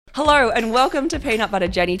Hello and welcome to Peanut Butter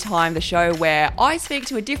Jenny Time, the show where I speak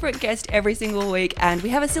to a different guest every single week and we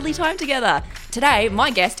have a silly time together. Today,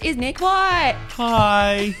 my guest is Nick White.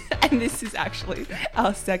 Hi. And this is actually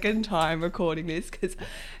our second time recording this because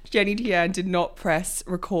Jenny Tian did not press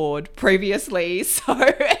record previously,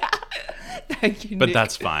 so thank you, Nick. But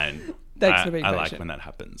that's fine. Thanks for being I patient. like when that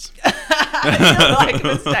happens. You like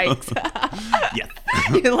mistakes. Yeah.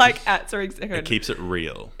 You like answering second. It keeps it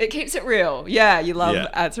real. It keeps it real. Yeah, you love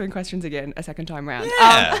answering questions again a second time round.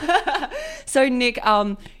 Yeah. So Nick,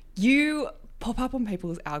 you pop up on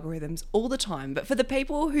people's algorithms all the time, but for the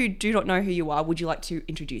people who do not know who you are, would you like to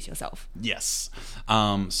introduce yourself? Yes.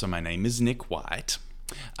 So my name is Nick White.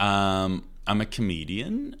 I'm a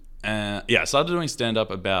comedian. I started doing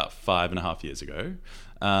stand-up about 5.5 years ago.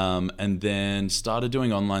 And then started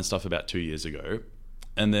doing online stuff about 2 years ago.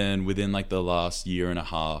 And then within like the last year and a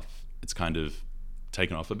half, it's kind of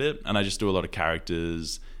taken off a bit. And I just do a lot of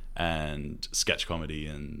characters and sketch comedy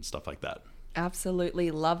and stuff like that.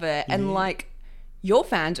 Absolutely love it. Yeah. And like your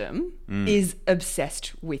fandom is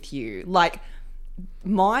obsessed with you. Like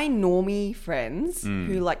my normie friends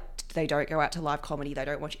who like, they don't go out to live comedy, they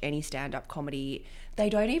don't watch any stand-up comedy, they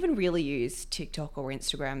don't even really use TikTok or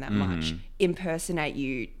Instagram that much, impersonate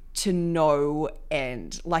you to no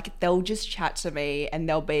end. Like they'll just chat to me and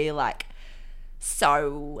they'll be like,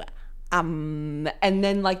 and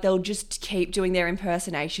then like they'll just keep doing their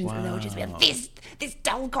impersonations and they'll just be like, this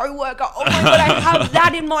dull co-worker, oh my God, I have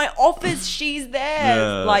that in my office, she's there.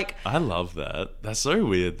 Yeah, like I love that. That's so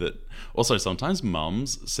weird that also sometimes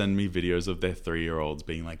mums send me videos of their 3-year-olds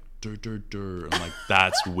being like, I'm like,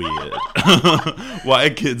 that's weird. Why are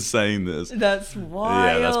kids saying this? That's wild.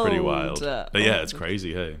 Yeah, that's pretty wild. But yeah, it's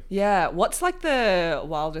crazy, hey. Yeah. What's like the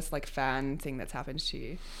wildest like fan thing that's happened to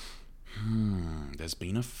you? There's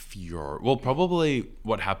been a few. Well, probably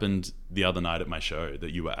what happened the other night at my show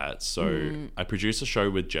that you were at. So I produced a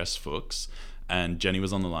show with Jess Fuchs and Jenny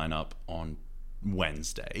was on the lineup on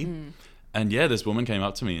Wednesday. And yeah, this woman came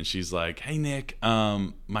up to me and she's like, hey, Nick,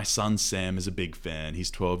 my son Sam is a big fan. He's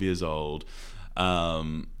 12 years old.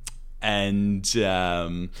 And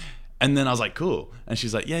then I was like, cool. And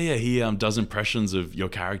she's like, yeah, he does impressions of your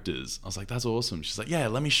characters. I was like, that's awesome. She's like, yeah,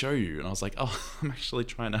 let me show you. And I was like, oh, I'm actually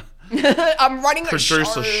trying to I'm running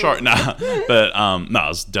produce a show. Nah. But no, I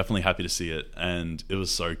was definitely happy to see it. And it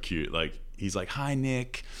was so cute. Like, he's like, hi,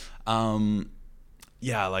 Nick.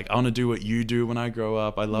 Yeah, like I want to do what you do when I grow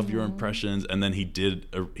up. I love your impressions. And then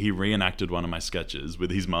he reenacted one of my sketches with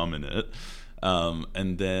his mum in it.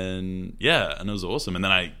 And then, yeah, and it was awesome. And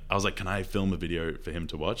then I was like, can I film a video for him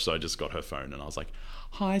to watch? So I just got her phone and I was like,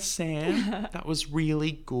 hi, Sam, that was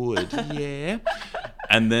really good. Yeah.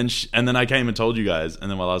 And then I came and told you guys. And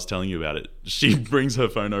then while I was telling you about it, she brings her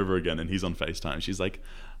phone over again and he's on FaceTime. She's like,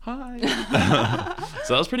 hi.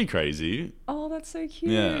 So that was pretty crazy. Oh, that's so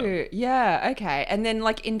cute. Yeah, okay. And then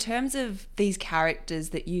like in terms of these characters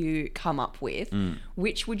that you come up with,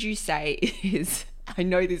 which would you say is, I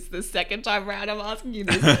know this is the second time around I'm asking you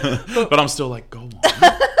this. But I'm still like, go on.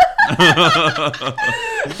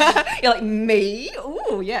 You're like, me?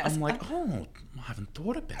 Ooh, yes. I'm like, oh, I haven't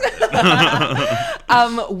thought about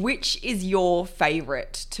it. Which is your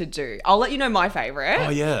favourite to do? I'll let you know my favourite. Oh,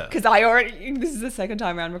 yeah. Because this is the second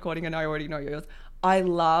time around recording and I already know yours. I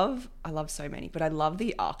love so many, but I love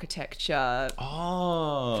the architecture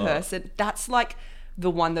person. That's like the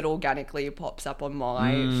one that organically pops up on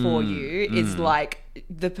my For You is like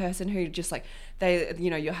the person who just like,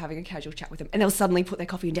 you're having a casual chat with them and they'll suddenly put their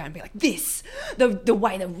coffee down and be like, this, the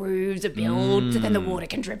way the roofs are built, so then the water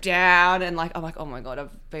can drip down. And like, I'm like, oh my God,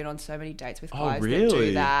 I've been on so many dates with guys that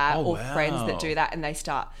do that friends that do that and they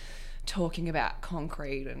start talking about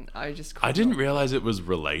concrete and I didn't realize it was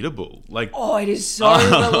relatable. Like, oh, it is so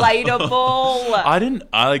relatable.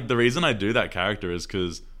 The reason I do that character is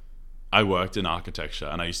because I worked in architecture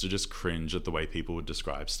and I used to just cringe at the way people would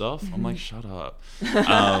describe stuff. I'm like, shut up.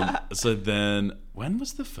 So then when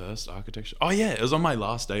was the first architecture? Oh yeah, it was on my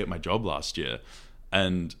last day at my job last year.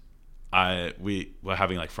 And we were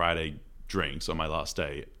having like Friday drinks on my last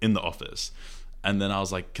day in the office. And then I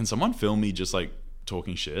was like, can someone film me just like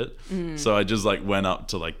talking shit? So I just like went up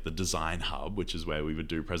to like the design hub, which is where we would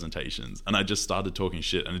do presentations. And I just started talking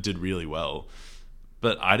shit and it did really well.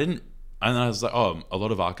 But and I was like, oh, a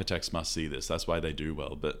lot of architects must see this. That's why they do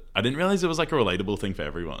well. But I didn't realize it was like a relatable thing for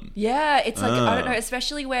everyone. Yeah, it's like, I don't know,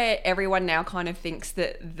 especially where everyone now kind of thinks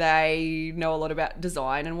that they know a lot about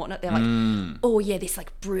design and whatnot. They're like, oh yeah, this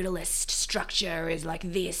like brutalist structure is like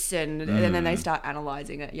this, and then they start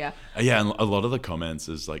analyzing it. Yeah. Yeah, and a lot of the comments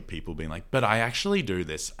is like people being like, but I actually do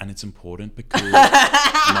this and it's important because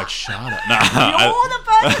I'm like, shut up. You're the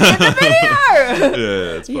person in the video.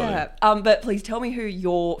 Yeah, it's funny. Yeah. But please tell me who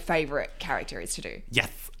your favorite character is to do. Yes.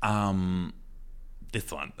 This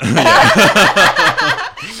one.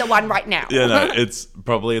 The one right now. Yeah, no, it's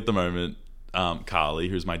probably at the moment Carly,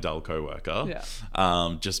 who's my dull co-worker. Yeah.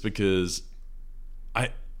 Just because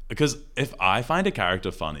if I find a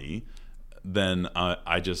character funny, then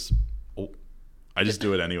I just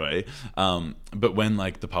do it anyway. But when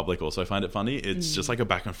like the public also find it funny, it's just like a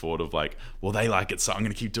back and forth of like, well, they like it, so I'm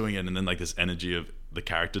gonna keep doing it, and then like this energy of the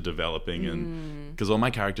character developing, and because all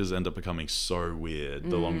my characters end up becoming so weird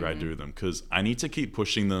the longer I do them, because I need to keep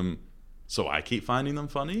pushing them, so I keep finding them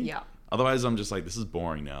funny. Yeah. Otherwise, I'm just like, this is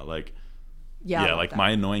boring now. Like, yeah, like my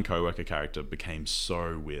annoying coworker character became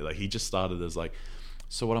so weird. Like he just started as like,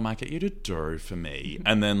 so what I might get you to do for me,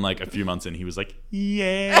 and then like a few months in, he was like,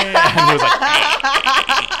 yeah, and he was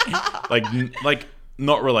like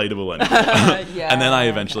not relatable anymore. Yeah, and then I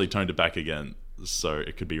eventually toned it back again, so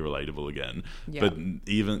it could be relatable again. Yeah. But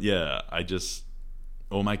even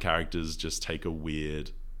all my characters just take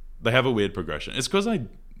they have a weird progression. It's because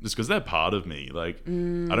they're part of me. Like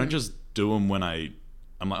I don't just do them when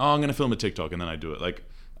I'm like, oh, I'm gonna film a TikTok, and then I do it. Like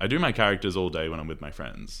I do my characters all day when I'm with my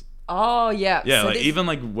friends. Oh yeah. Yeah, so like even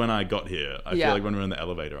like when I got here, I feel like when we were in the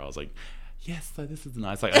elevator, I was like, yes, so this is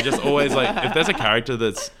nice. Like I just always like, if there's a character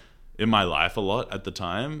that's in my life a lot at the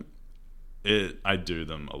time, I do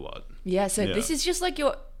them a lot. Yeah, so this is just like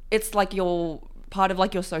it's like your part of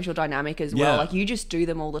like your social dynamic as well. Yeah. Like you just do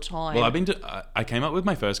them all the time. Well, I came up with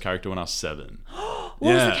my first character when I was 7. What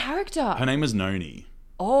was the character? Her name was Noni.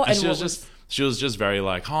 Oh, and she was just very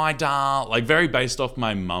like, hi, doll, like very based off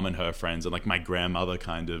my mum and her friends and like my grandmother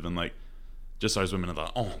kind of, and like just those women are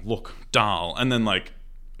like, oh, look, doll. And then like,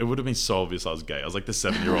 it would have been so obvious I was gay. I was like the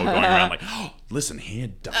 7-year-old going around like, oh, listen here,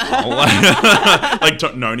 doll. Like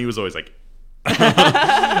Noni was always like,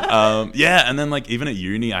 yeah. And then like even at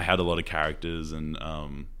uni, I had a lot of characters, and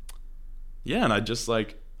and I just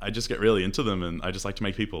get really into them, and I just like to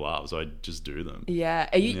make people laugh, so I just do them. Yeah.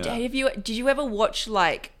 Did you ever watch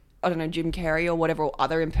like, I don't know, Jim Carrey or whatever, or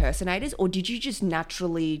other impersonators, or did you just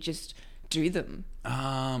naturally just do them?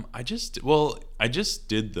 I just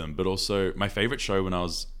did them, but also my favorite show when I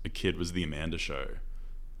was a kid was The Amanda Show.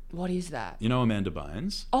 What is that? You know Amanda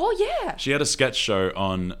Bynes? Oh yeah. She had a sketch show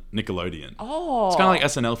on Nickelodeon. Oh. It's kind of like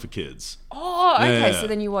SNL for kids. Oh, okay. Yeah. So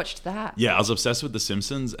then you watched that. Yeah, I was obsessed with The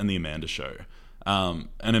Simpsons and The Amanda Show. And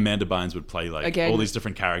Amanda Bynes would play like all these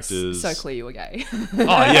different characters. So clear you were gay. Oh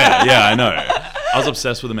yeah, I know. I was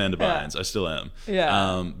obsessed with Amanda Bynes. I still am.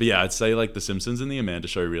 Yeah. But yeah, I'd say like The Simpsons and The Amanda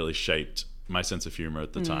Show really shaped my sense of humor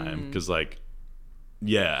at the time, because like,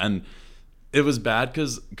 yeah, and it was bad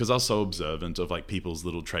because I was so observant of like people's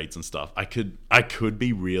little traits and stuff. I could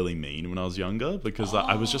be really mean when I was younger, because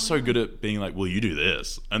I was just so good at being like, well, you do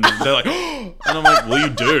this, and then they're like, oh, and I'm like, well,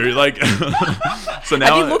 you do, like. So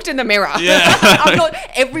now have you looked in the mirror? Yeah. I'm not.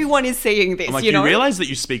 Everyone is seeing this. I'm like, you know? realize that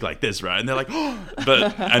you speak like this, right? And they're like, oh.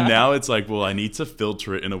 And now it's like, well, I need to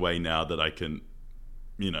filter it in a way now that I can,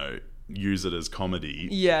 use it as comedy.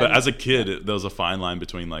 Yeah. But as a kid, there was a fine line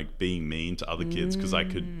between like being mean to other kids, because I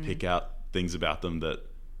could pick out things about them that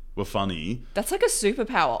were funny. That's like a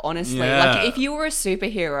superpower, honestly. Yeah. Like if you were a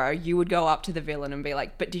superhero, you would go up to the villain and be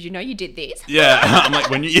like, but did you know you did this? Yeah. I'm like,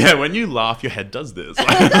 when you laugh, your head does this.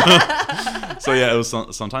 So yeah, it was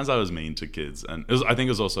sometimes I was mean to kids, and I think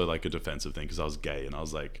it was also like a defensive thing, because I was gay, and I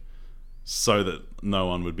was like, so that no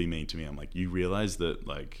one would be mean to me, I'm like, you realize that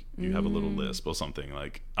like you have a little lisp or something.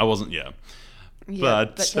 Like I wasn't,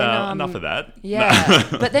 but then, enough of that. Yeah.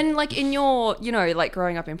 But then like in your, like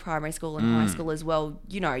growing up in primary school and high school as well,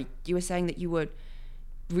 you were saying that you were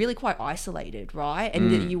really quite isolated, right?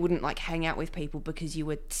 And that you wouldn't like hang out with people because you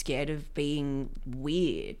were scared of being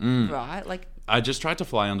weird, right? Like I just tried to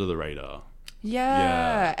fly under the radar.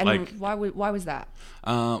 Yeah. And like, why was that?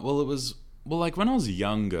 Well, like when I was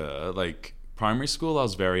younger, like primary school, I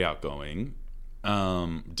was very outgoing.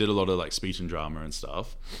 Did a lot of like speech and drama and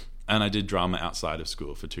stuff. And I did drama outside of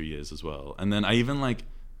school for 2 years as well. And then I even like,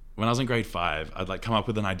 when I was in grade 5, I'd like come up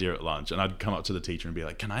with an idea at lunch, and I'd come up to the teacher and be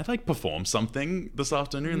like, can I like perform something this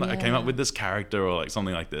afternoon? Like I came up with this character or like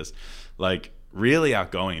something like this. Like really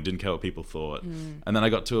outgoing, didn't care what people thought. And then I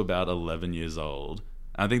got to about 11 years old.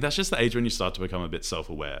 I think that's just the age when you start to become a bit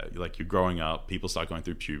self-aware. Like you're growing up, people start going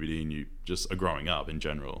through puberty, and you just are growing up in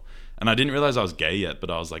general. And I didn't realize I was gay yet, but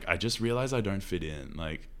I was like, I just realized I don't fit in.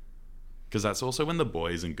 Like, because that's also when the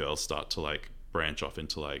boys and girls start to like branch off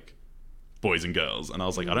into like boys and girls. And I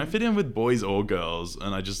was like, I don't fit in with boys or girls.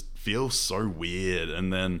 And I just feel so weird.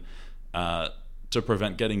 And then to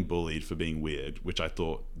prevent getting bullied for being weird, which I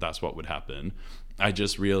thought that's what would happen, I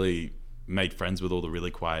just really made friends with all the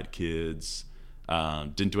really quiet kids.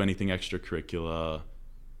 Didn't do anything extracurricular.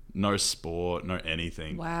 No sport, no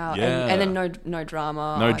anything. Wow. Yeah. And then no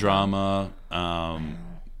drama. No drama.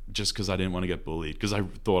 Just because I didn't want to get bullied, because I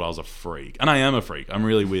thought I was a freak. And I am a freak. I'm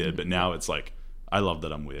really weird. But now it's like, I love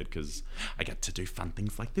that I'm weird because I get to do fun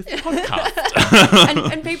things like this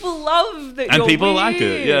podcast. and people love that. And you're people weird. like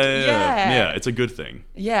it. Yeah. It's a good thing.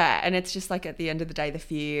 Yeah, and it's just like at the end of the day, the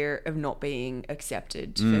fear of not being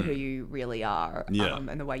accepted for who you really are,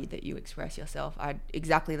 and the way that you express yourself. I had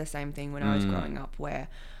exactly the same thing when I was growing up, where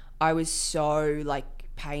I was so like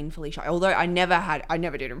painfully shy. Although I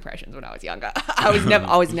never did impressions when I was younger.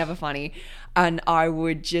 I was never funny, and I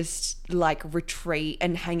would just like retreat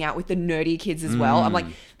and hang out with the nerdy kids as well. I'm like,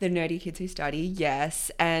 the nerdy kids who study,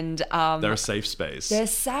 yes, and they're a safe space. They're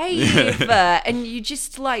safe, and you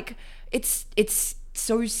just like it's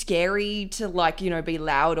so scary to like, you know, be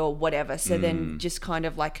loud or whatever. So then just kind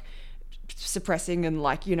of like suppressing and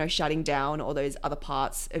like, you know, shutting down all those other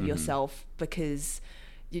parts of yourself, because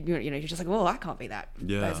you know, you're just like, well, I can't be that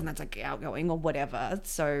person that's like outgoing or whatever,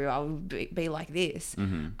 so I'll be like this.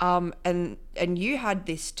 And you had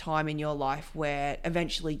this time in your life where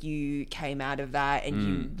eventually you came out of that,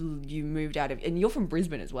 and you moved out of, and you're from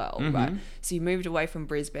Brisbane as well, right? So you moved away from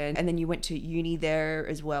Brisbane, and then you went to uni there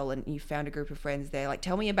as well, and you found a group of friends there. Like,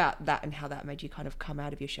 tell me about that and how that made you kind of come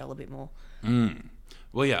out of your shell a bit more.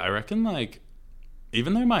 Well, yeah, I reckon like,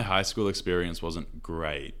 even though my high school experience wasn't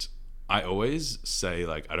great, I always say,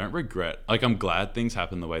 like, I don't regret, like, I'm glad things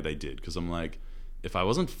happened the way they did, because I'm like, if I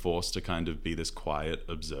wasn't forced to kind of be this quiet,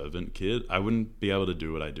 observant kid, I wouldn't be able to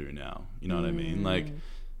do what I do now. You know what I mean? Like,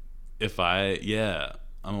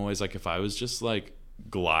 I'm always like, if I was just like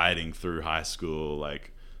gliding through high school,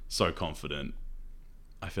 like so confident,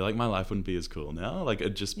 I feel like my life wouldn't be as cool now. Like,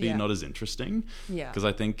 it'd just be not as interesting. Yeah. Because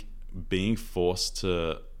I think being forced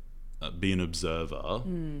to be an observer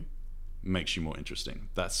makes you more interesting.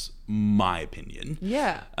 That's my opinion.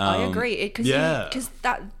 Yeah, I agree. Because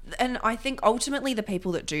that, and I think ultimately the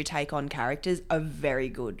people that do take on characters are very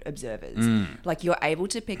good observers. Like, you're able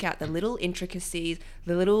to pick out the little intricacies,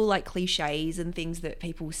 the little like cliches and things that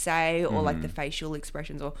people say, or like the facial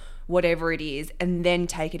expressions or whatever it is, and then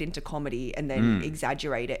take it into comedy and then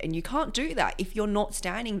exaggerate it. And you can't do that if you're not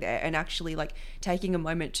standing there and actually like taking a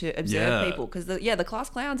moment to observe people, because the class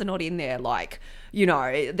clowns are not in there like, you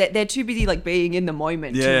know, they're too busy like being in the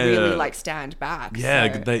moment to really like stand back.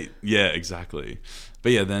 Exactly.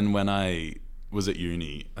 But yeah, then when I was at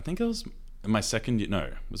uni, I think it was my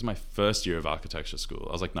it was my first year of architecture school.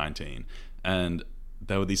 I was like 19, and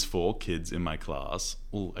there were these 4 kids in my class.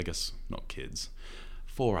 Well, I guess not kids,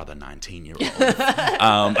 4 other 19-year-olds.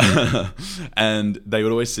 And they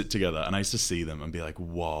would always sit together, and I used to see them and be like,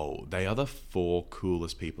 whoa, they are the 4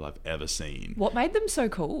 coolest people I've ever seen. What made them so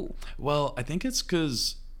cool? Well, I think it's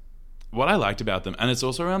because what I liked about them, and it's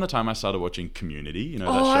also around the time I started watching Community, you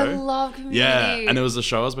know, that show? I love Community. Yeah, and it was the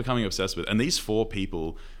show I was becoming obsessed with. And these 4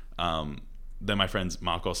 people, they're my friends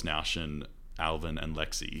Marcos, Naushin, Alvin, and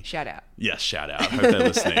Lexi. Shout out. Yes, shout out. Hope they're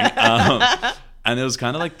listening. And it was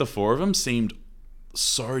kind of like the 4 of them seemed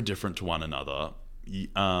so different to one another.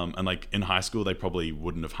 And like in high school, they probably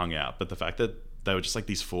wouldn't have hung out. But the fact that they were just like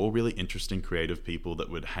these 4 really interesting, creative people that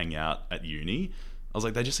would hang out at uni, I was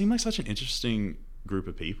like, they just seemed like such an interesting group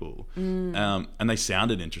of people. And they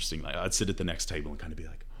sounded interesting. Like, I'd sit at the next table and kind of be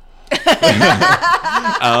like,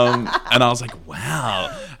 and I was like,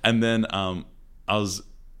 wow. And then I was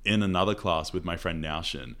in another class with my friend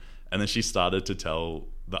Naushin, and then she started to tell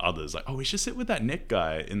the others, like, oh, we should sit with that Nick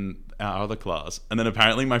guy in our other class. And then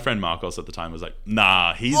apparently my friend Marcos at the time was like,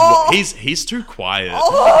 nah, he's too quiet.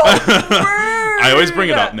 I always bring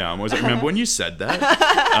it up now. I'm always like, remember when you said that?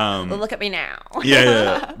 Well, look at me now.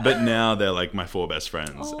 Yeah. But now they're like my 4 best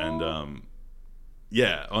friends. And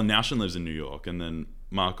Naushin lives in New York, and then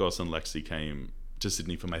Marcos and Lexi came to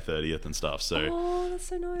Sydney for my 30th and stuff. So that's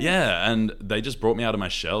so nice. Yeah, and they just brought me out of my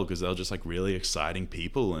shell because they were just like really exciting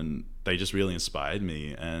people, and they just really inspired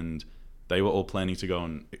me. And they were all planning to go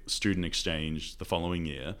on student exchange the following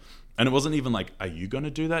year. And it wasn't even like, are you going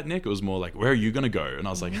to do that, Nick? It was more like, where are you going to go? And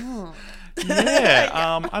I was like,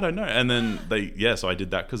 I don't know. And then so I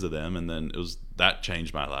did that because of them. And then that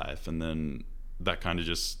changed my life. And then that kind of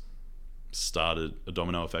just started a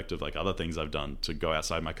domino effect of like other things I've done to go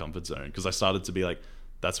outside my comfort zone, because I started to be like,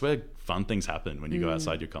 that's where fun things happen, when you go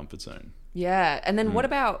outside your comfort zone. Yeah. And then what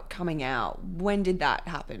about coming out? When did that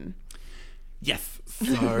happen? Yes.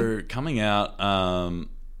 So coming out,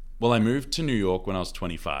 Well, I moved to New York when I was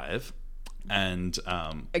 25. And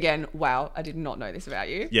again, wow, I did not know this about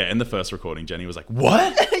you. yeah, in the first recording, Jenny was like,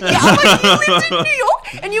 "What?" Yeah, I'm like, you lived in New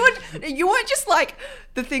York, and you weren't just like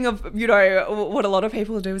the thing of, you know, what a lot of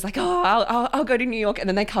people do is like, oh, I'll go to New York, and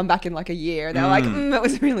then they come back in like a year, and they're like, that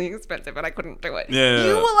was really expensive, and I couldn't do it. Yeah.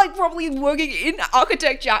 You were like probably working in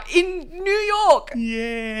architecture in New York.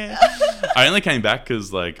 Yeah. I only came back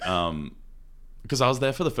because I was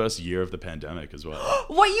there for the first year of the pandemic as well.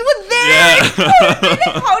 What, you were there? Yeah.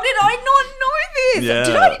 How did I not know this? Yeah.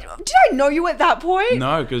 Did I know you at that point?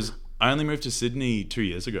 No, because I only moved to Sydney 2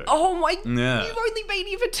 years ago. Oh my! Yeah. You've only been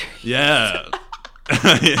here for 2 years. Yeah.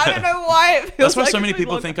 I don't know why it feels That's why like so many it's been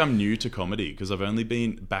people longer. think I'm new to comedy, because I've only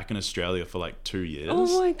been back in Australia for like 2 years.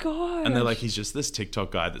 Oh my god! And they're like, he's just this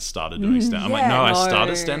TikTok guy that started doing stand-up. I'm like, no, I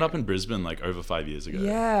started stand-up in Brisbane like over 5 years ago.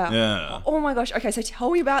 Yeah. Yeah. Oh my gosh. Okay, so tell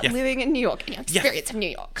me about Yeah. living in New York and your experience in New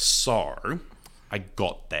York. So, I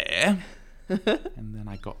got there, and then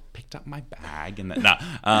I got picked up my bag, and then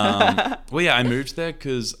well, yeah, I moved there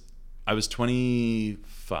because I was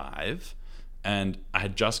 25, and I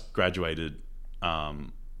had just graduated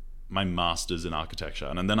my master's in architecture,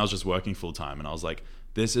 and then I was just working full time, and I was like,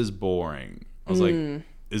 this is boring. I was like,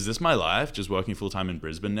 is this my life, just working full time in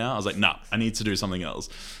Brisbane now? I was like, no, I need to do something else.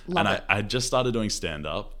 Love and it. I had just started doing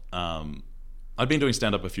stand-up. I'd been doing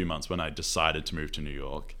stand-up a few months when I decided to move to New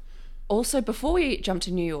York. Also, before we jump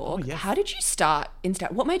to New York, yeah. how did you start in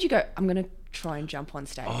stand? What made you go, I'm going to try and jump on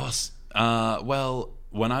stage? Well,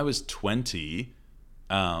 when I was 20,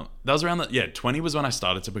 that was around 20 was when I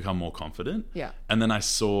started to become more confident. Yeah. And then I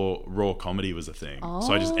saw raw comedy was a thing.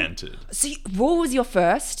 So I just entered. So Raw was your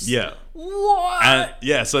first? Yeah. What? And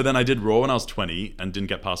yeah, so then I did raw when I was 20 and didn't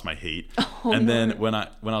get past my heat. And then when I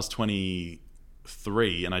was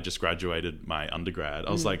 23 and I just graduated my undergrad,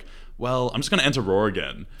 I was like, well, I'm just going to enter raw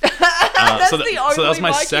again. That's so the only that was my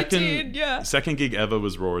mic you second did, yeah. second gig ever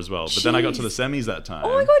was raw as well. But then I got to the semis that time.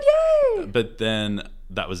 Oh my god, yay! But then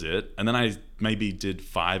that was it. And then I maybe did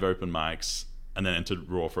 5 open mics and then entered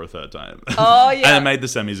raw for a third time. Oh yeah. And I made the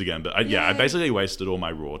semis again. But I basically wasted all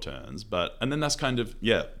my raw turns. And then that's kind of,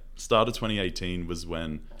 start of 2018 was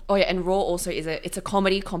when... Oh yeah, and Raw also it's a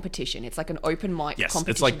comedy competition. It's like an open mic competition.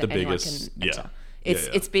 It's like the that anyone biggest... can enter. Yeah.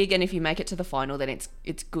 It's big, and if you make it to the final, then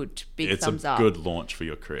it's good. Big it's thumbs a up. good launch for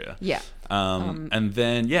your career. Yeah. And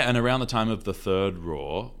then, and around the time of the third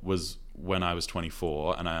Raw was when I was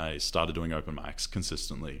 24, and I started doing open mics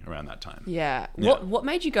consistently around that time. Yeah. Yeah. What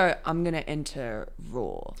made you go, I'm going to enter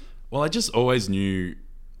Raw? Well, I just always knew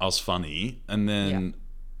I was funny. And then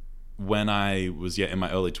when I was in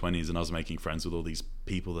my early 20s and I was making friends with all these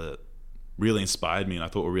people that really inspired me and I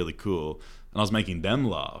thought were really cool, and I was making them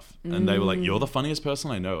laugh, and they were like, you're the funniest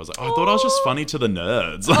person I know. I was like, I thought I was just funny to the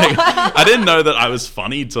nerds. Like, I didn't know that I was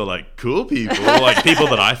funny to like cool people or like people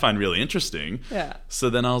that I find really interesting. Yeah. So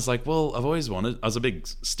then I was like, well, I was a big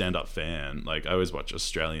stand-up fan. Like, I always watch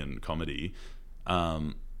Australian comedy.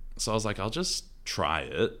 So I was like, I'll just try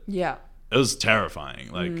it. Yeah. It was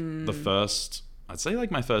terrifying. Like I'd say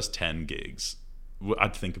like my first 10 gigs,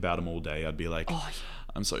 I'd think about them all day. I'd be like,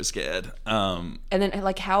 I'm so scared. And then,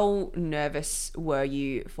 like, how nervous were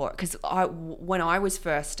you for it? Because when I was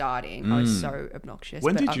first starting, I was so obnoxious.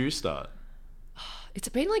 When but did you start? It's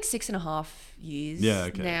been like 6.5 years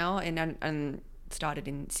now, and started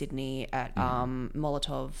in Sydney at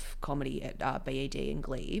Molotov Comedy at BED in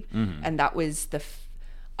Glebe, and that was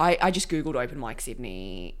I just googled open mic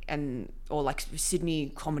Sydney or like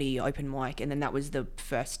Sydney comedy open mic, and then that was the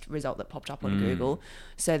first result that popped up on Google.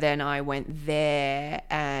 So then I went there,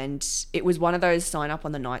 and it was one of those sign up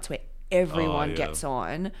on the nights where everyone gets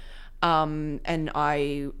on. And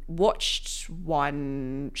I watched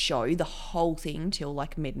one show, the whole thing, till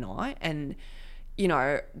like midnight, and you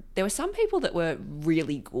know, there were some people that were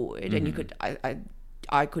really good, and you could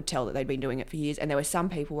I could tell that they'd been doing it for years, and there were some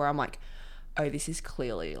people where I'm like, oh, this is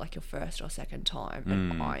clearly like your first or second time,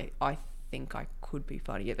 and I think I could be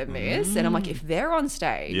funnier than this. And I'm like, if they're on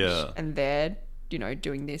stage and they're, you know,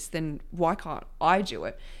 doing this, then why can't I do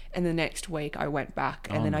it? And the next week I went back,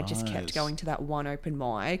 and then I just kept going to that one open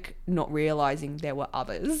mic, not realizing there were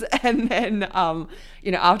others. And then,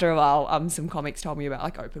 you know, after a while, some comics told me about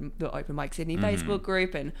like the Open Mic Sydney Facebook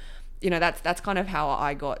group, and you know, that's kind of how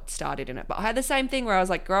I got started in it. But I had the same thing where I was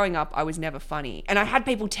like, growing up, I was never funny. And I had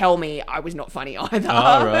people tell me I was not funny either.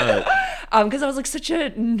 Oh, right. Because I was like such a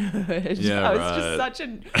nerd. Yeah, I was just such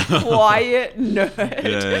a quiet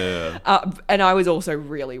nerd. And I was also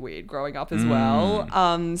really weird growing up as well.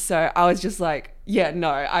 So I was just like, yeah, no,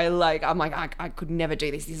 I'm like, I could never do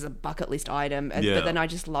this. This is a bucket list item. And, But then I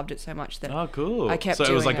just loved it so much that oh, cool. I kept so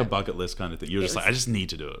doing it was like it. a bucket list kind of thing. You were just like, I just need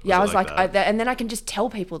to do it. Yeah, I was like, that? and then I can just tell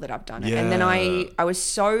people that I've done it. And then I was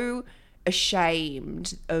so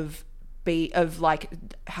ashamed of like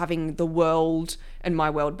having the world, and my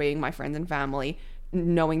world being my friends and family,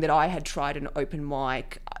 knowing that I had tried an open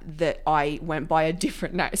mic, that I went by a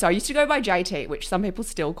different name. So I used to go by JT, which some people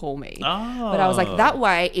still call me. Oh. But I was like, that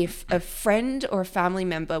way, if a friend or a family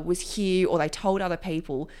member was here or they told other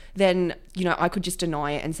people, then, you know, I could just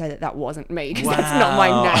deny it and say that wasn't me, because that's not my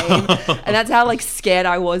name. And that's how like scared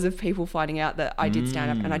I was of people finding out that I did stand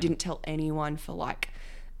up, and I didn't tell anyone for like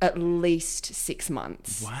at least 6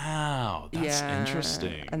 months. Wow, that's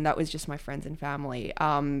interesting. And that was just my friends and family.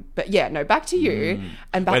 But yeah, no, back to you.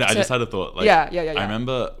 And back Wait, to... I just had a thought. Like, yeah. I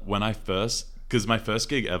remember when I first, because my first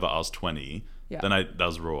gig ever, I was 20. Yeah. Then that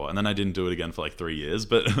was Raw, and then I didn't do it again for like 3 years.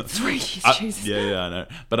 But 3 years, Jesus. Yeah, I know.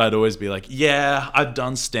 But I'd always be like, yeah, I've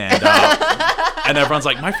done stand up, and everyone's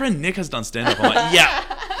like, my friend Nick has done stand up. I'm like, yeah.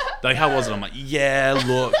 Like, how was it? I'm like, yeah,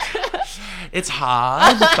 look, it's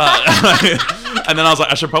hard, but. And then I was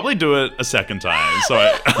like, I should probably do it a second time. So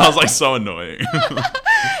I was like, so annoying.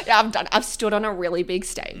 Yeah, I've stood on a really big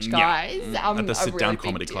stage, guys. At the Sit Down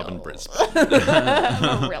Comedy Club in Brisbane.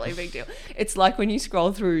 A really big deal. It's like when you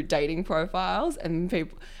scroll through dating profiles and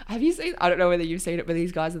people... Have you seen... I don't know whether you've seen it, but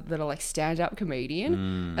these guys that are like stand-up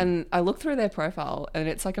comedian. And I look through their profile and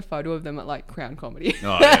it's like a photo of them at like Crown Comedy.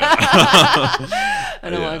 Oh, yeah.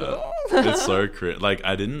 And I'm like... Oh. It's so like,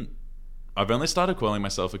 I've only started calling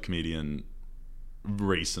myself a comedian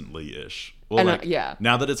recently-ish. Well, like,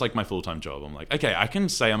 now that it's like my full-time job, I'm like, okay, I can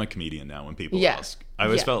say I'm a comedian now when people ask. I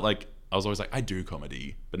always felt like I was always like, I do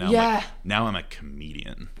comedy, but now I'm like, now I'm a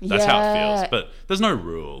comedian. That's how it feels. But there's no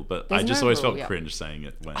rule. But I just always felt cringe saying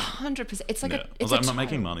it when 100%. It's like I was like, I'm not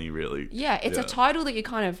making money really. Yeah, it's a title that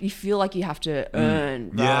you feel like you have to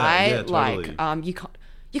earn, right? Yeah, totally. Like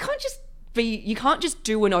you can't just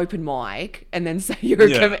do an open mic and then say you're a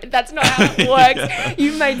comedian. That's not how it works.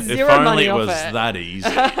 You've made zero money off it. If only it was that easy.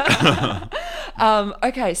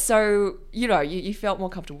 Okay, so, you know, you felt more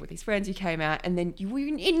comfortable with his friends. You came out, and then you were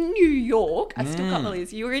in New York. I still can't believe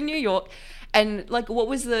this. You were in New York. And, like, what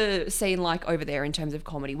was the scene like over there in terms of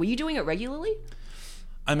comedy? Were you doing it regularly?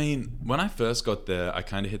 I mean, when I first got there, I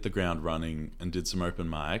kind of hit the ground running and did some open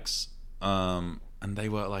mics. And they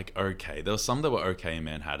were, like, okay. There were some that were okay in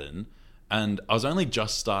Manhattan. And I was only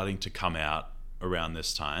just starting to come out around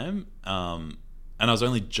this time. And I was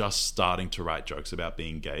only just starting to write jokes about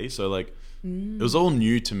being gay. So, like, it was all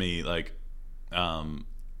new to me, like,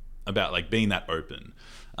 about, like, being that open.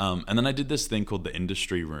 And then I did this thing called the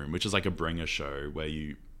Industry Room, which is, like, a bringer show where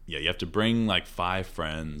you have to bring, like, 5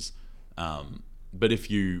 friends. But if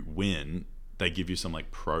you win, they give you some,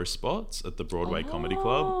 like, pro spots at the Broadway Comedy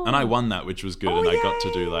Club. And I won that, which was good. I got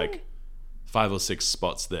to do, like, 5 or 6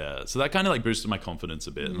 spots there. So that kind of like boosted my confidence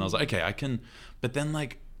a bit. And I was like, okay, I can. But then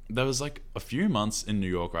like there was like a few months in New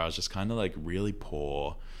York where I was just kind of like really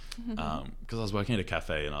poor because I was working at a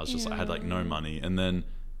cafe and I was just I had like no money, and then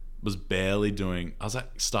was barely doing. I was like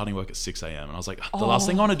starting work at 6 a.m. and I was like, the last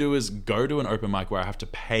thing I want to do is go to an open mic where I have to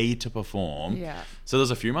pay to perform. Yeah. So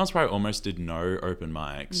there's a few months where I almost did no open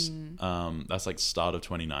mics. That's like start of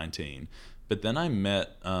 2019. But then I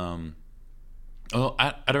met.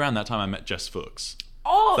 At around that time, I met Jess Fuchs.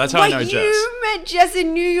 Oh, that's how I know Jess. You met Jess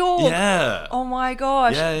in New York. Yeah. Oh my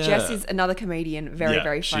gosh. Yeah. Jess is another comedian. Very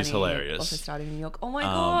funny. She's hilarious. Also started in New York. Oh my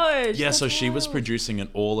gosh. Yeah, so she was producing an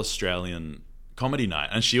all-Australian comedy night,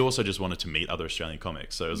 and she also just wanted to meet other Australian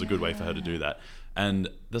comics, so it was a good way for her to do that. And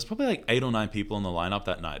there's probably like 8 or 9 people on the lineup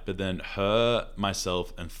that night, but then her,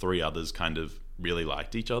 myself, and 3 others kind of really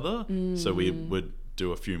liked each other, so we would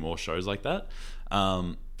do a few more shows like that.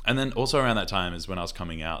 And then also around that time is when I was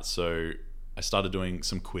coming out, so I started doing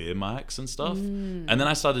some queer mics and stuff. And then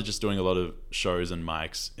I started just doing a lot of shows and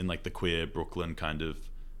mics in like the queer Brooklyn kind of,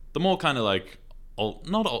 the more kind of like,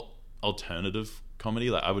 alternative comedy.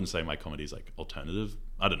 Like I wouldn't say my comedy is like alternative.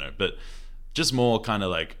 I don't know, but just more kind of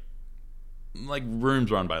like rooms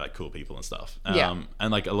run by like cool people and stuff. And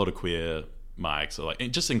like a lot of queer mics, or like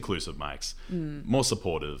just inclusive mics, more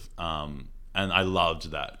supportive. And I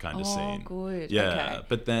loved that kind of scene. Oh, good. Yeah. Okay.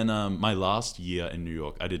 But then my last year in New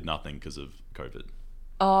York, I did nothing because of COVID.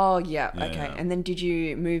 Oh, yeah. Okay. Yeah. And then did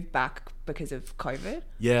you move back because of COVID?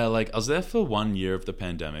 Yeah, like I was there for 1 year of the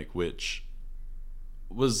pandemic, which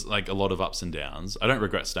was like a lot of ups and downs. I don't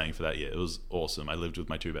regret staying for that year. It was awesome. I lived with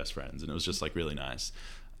my 2 best friends and it was just like really nice.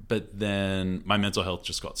 But then my mental health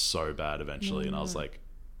just got so bad eventually. And I was like,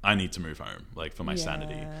 I need to move home, like for my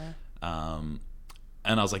sanity.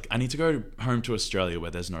 And I was like, I need to go home to Australia where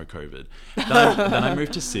there's no COVID. Then I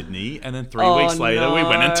moved to Sydney, and then 3 weeks later, we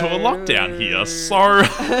went into a lockdown here. So,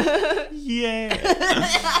 yeah.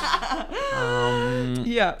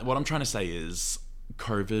 Yeah. What I'm trying to say is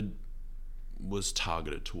COVID was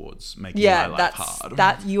targeted towards making my life hard.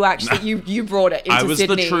 That you actually, you brought it into Sydney. I was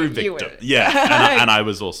the true victim. Yeah. And I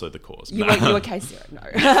was also the cause. You were case zero. No.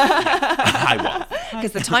 I was.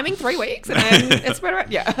 Because the timing 3 weeks and then it's better.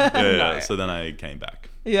 Yeah. Yeah. So then I came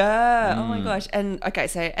back. Yeah. Oh my gosh. And okay,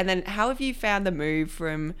 so and then how have you found the move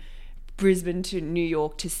from Brisbane to New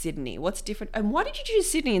York to Sydney? What's different? And why did you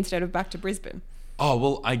choose Sydney instead of back to Brisbane? Oh,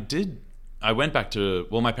 well, I went back to,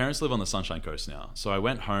 well, my parents live on the Sunshine Coast now. So I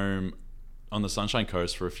went home on the Sunshine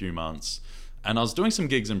Coast for a few months, and I was doing some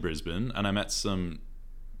gigs in Brisbane, and I met some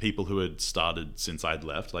people who had started since I'd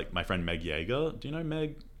left, like my friend Meg Yeager. Do you know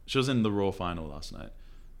Meg? She was in the Raw final last night.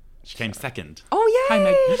 She came second. Oh yeah, hi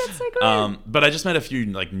Meg. That's so good. But I just met a few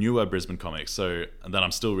like newer Brisbane comics, so that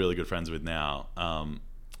I'm still really good friends with now.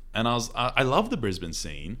 And I love the Brisbane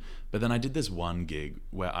scene, but then I did this one gig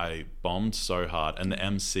where I bombed so hard, and the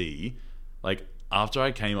MC, like after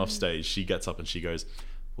I came off stage, she gets up and she goes,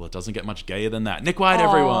 well, it doesn't get much gayer than that. Nick White,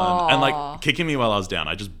 everyone. And like kicking me while I was down.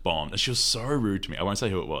 I just bombed. And she was so rude to me. I won't say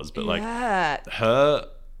who it was, but like her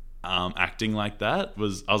acting like that I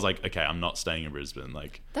was like, okay, I'm not staying in Brisbane.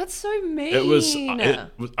 Like, that's so mean. It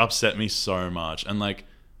upset me so much. And like,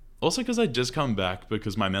 also because I just come back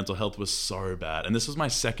because my mental health was so bad. And this was my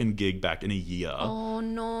second gig back in a year. Oh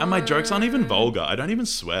no. And my jokes aren't even vulgar. I don't even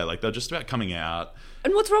swear. Like, they're just about coming out.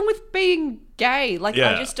 And what's wrong with being gay? Like,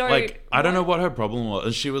 I just don't... Like, I don't know what her problem was.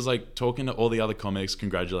 And she was, like, talking to all the other comics,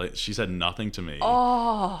 she said nothing to me.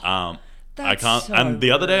 Oh, I can't... so and the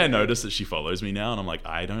other day I noticed that she follows me now, and I'm like,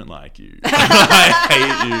 I don't like you. I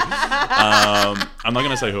hate you. I'm not going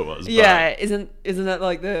to say who it was. Yeah, but... Isn't that,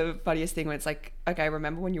 like, the funniest thing when it's like, okay,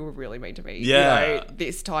 remember when you were really mean to me? Yeah. You know,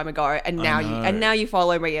 this time ago, and now you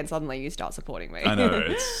follow me, and suddenly you start supporting me. I know.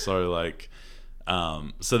 It's so, like...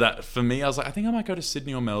 so that for me, I was like, I think I might go to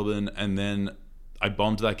Sydney or Melbourne, and then I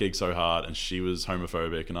bombed that gig so hard, and she was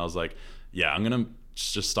homophobic, and I was like, yeah, I'm gonna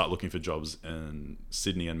just start looking for jobs in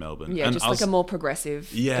Sydney and Melbourne. Yeah, and just like a more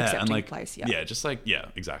progressive, accepting and like, place.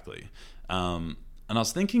 Exactly. And I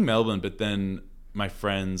was thinking Melbourne, but then my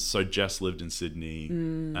friends, so Jess lived in Sydney,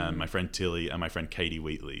 and my friend Tilly and my friend Katie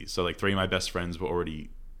Wheatley. So like 3 of my best friends were already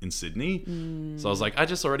in Sydney. So I was like, I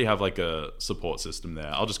just already have like a support system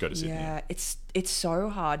there. I'll just go to Sydney. Yeah, it's so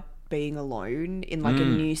hard being alone in like a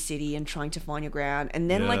new city and trying to find your ground, and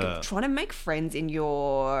then like trying to make friends in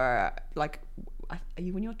your like, are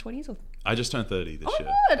you in your 20s or? I just turned 30 this year.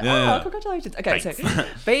 Good. Yeah. Congratulations. Okay, thanks. So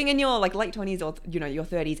being in your like late 20s or your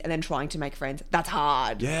 30s and then trying to make friends, that's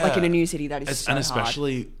hard. Yeah. Like in a new city, that is so and hard.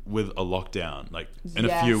 especially with a lockdown, like in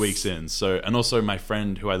a few weeks in. So, and also my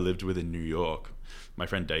friend who I lived with in New York, my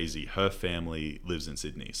friend Daisy, her family lives in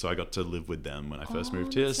Sydney. So I got to live with them when I first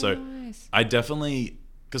moved here. So nice. I definitely,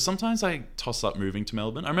 because sometimes I toss up moving to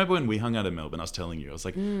Melbourne. I remember when we hung out in Melbourne, I was telling you, I was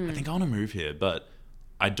like, I think I want to move here, but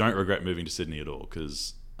I don't regret moving to Sydney at all,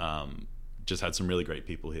 because just had some really great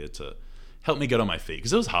people here to help me get on my feet.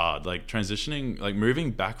 Because it was hard, like transitioning, like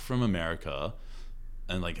moving back from America,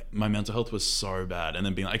 and like my mental health was so bad, and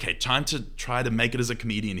then being like, okay, time to try to make it as a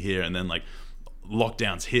comedian here, and then like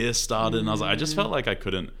lockdowns here started, and I was like, I just felt like I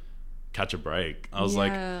couldn't catch a break. I was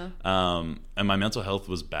like, and my mental health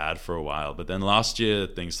was bad for a while, but then last year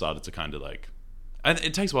things started to kind of like, and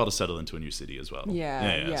it takes a while to settle into a new city as well.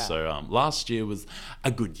 Yeah. So last year was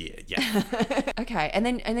a good year. Yeah. Okay, and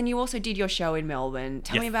then you also did your show in Melbourne.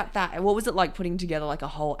 Tell me about that. What was it like putting together like a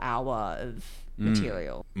whole hour of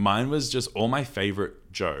material? Mine was just all my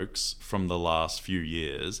favorite jokes from the last few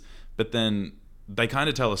years, but then they kind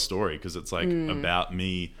of tell a story, because it's like about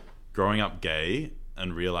me growing up gay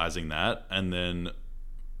and realizing that, and then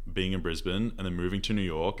being in Brisbane, and then moving to New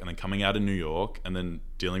York, and then coming out of New York, and then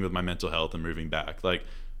dealing with my mental health and moving back. Like,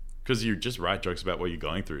 because you just write jokes about what you're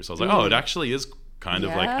going through. So I was like, oh, it actually is kind of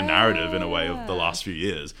like a narrative in a way of the last few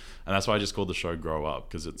years. And that's why I just called the show Grow Up,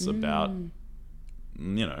 because it's about,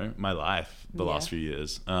 my life the last few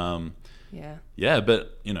years. Yeah,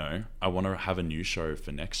 but I want to have a new show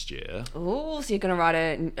for next year. Oh, so you're gonna write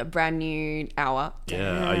a brand new hour?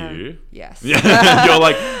 Yeah, are you? Yes. Yeah, you're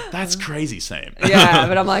like, that's crazy, same. Yeah,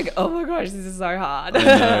 but I'm like, oh my gosh, this is so hard.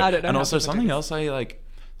 I don't know. And also something else I like.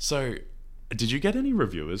 So, did you get any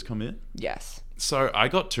reviewers come in? Yes. So I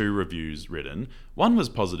got 2 reviews written. One was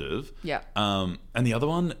positive. Yeah. And the other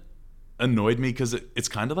one, annoyed me because it's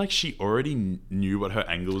kind of like she already knew what her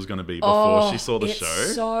angle was going to be before she saw the show.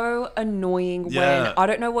 It's so annoying when, I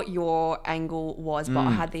don't know what your angle was, but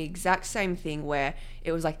I had the exact same thing where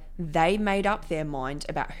it was like they made up their mind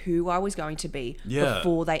about who I was going to be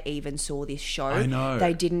before they even saw this show. I know.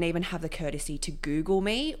 They didn't even have the courtesy to Google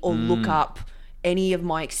me or look up any of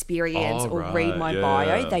my experience or read my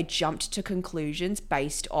bio. They jumped to conclusions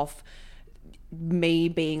based off me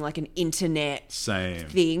being like an internet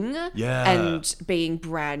thing and being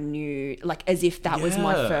brand new, like as if that was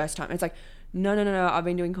my first time. It's like, no, I've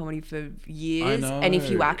been doing comedy for years. And if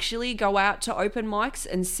you actually go out to open mics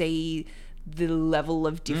and see the level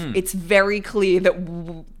of it's very clear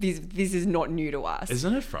that this is not new to us.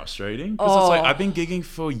 Isn't it frustrating? Because it's like I've been gigging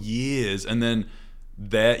for years, and then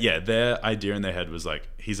their idea in their head was like,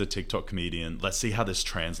 he's a TikTok comedian, let's see how this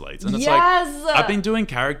translates. And it's like, I've been doing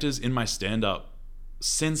characters in my stand-up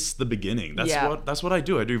since the beginning. That's what I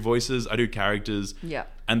do. I do voices, I do characters.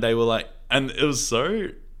 And they were like, and it was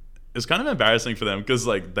kind of embarrassing for them because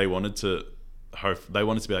like they wanted to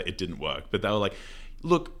be like, it didn't work, but they were like,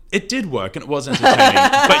 look, it did work and it was entertaining,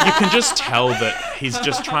 but you can just tell that he's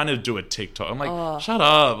just trying to do a TikTok. I'm like, shut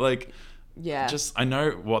up. Like, just I know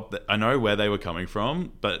where they were coming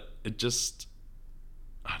from, but it just,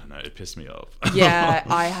 I don't know, it pissed me off.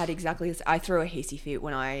 I had exactly this. I threw a hissy fit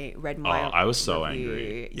when I read my I was so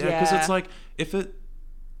angry. Because it's like,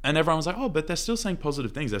 and everyone was like, oh, but they're still saying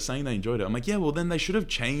positive things. They're saying they enjoyed it. I'm like, yeah, well then they should have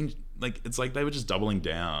changed. Like, it's like they were just doubling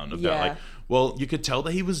down about like, well, you could tell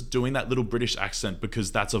that he was doing that little British accent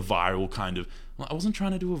because that's a viral kind of, I wasn't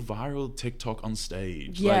trying to do a viral TikTok on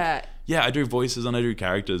stage. Like, I do voices and I do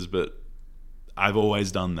characters, but I've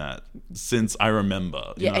always done that since I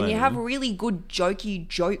remember. You have really good jokey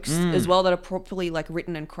jokes as well that are properly like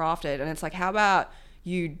written and crafted. And it's like, how about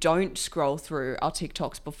you don't scroll through our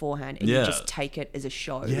TikToks beforehand and you just take it as a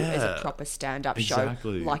show, as a proper stand-up show,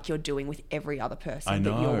 like you're doing with every other person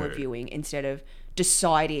that you're reviewing, instead of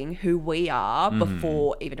deciding who we are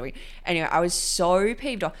before even doing. Anyway, I was so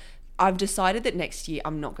peeved off. I've decided that next year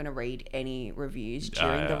I'm not going to read any reviews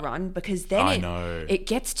during the run, because then it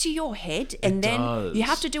gets to your head and then you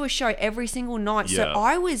have to do a show every single night. So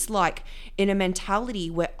I was like in a mentality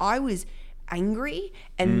where I was angry,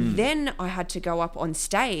 and then I had to go up on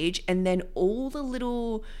stage, and then all the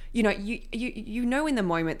little, you know in the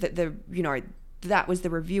moment that that was the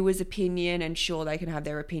reviewer's opinion, and sure, they can have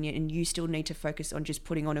their opinion and you still need to focus on just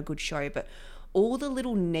putting on a good show, but all the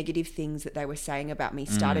little negative things that they were saying about me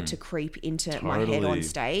started to creep into my head on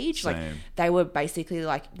stage. Like they were basically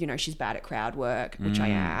like, she's bad at crowd work, which I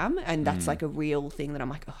am. And that's like a real thing that I'm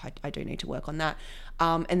like, oh, I do need to work on that.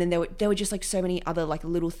 And then there were just like so many other like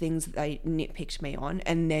little things that they nitpicked me on.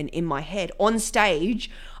 And then in my head on stage,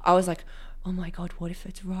 I was like, oh my God, what if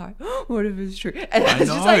it's right? What if it's true? And I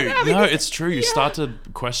know. No, it's true. You start to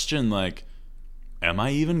question like, am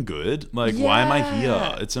I even good? Like, why am I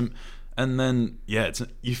here? And then,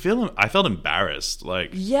 I felt embarrassed.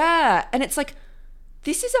 Like, and it's like,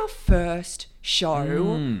 this is our first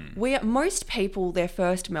show. Most people, their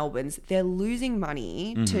first Melbournes, they're losing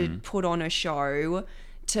money to put on a show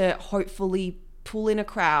to hopefully pull in a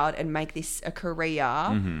crowd and make this a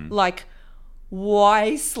career. Like,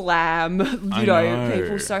 why slam,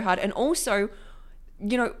 people so hard? And also,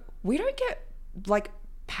 we don't get like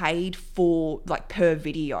paid for like per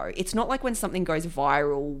video. It's not like when something goes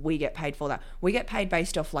viral we get paid for that. We get paid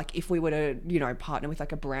based off like if we were to partner with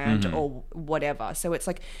like a brand or whatever. So it's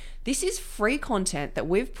like, this is free content that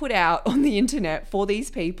we've put out on the internet for these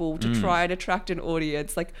people to try and attract an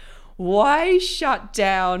audience. Like, why shut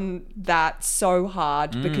down that so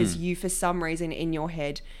hard because you for some reason in your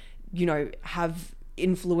head have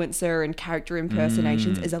influencer and character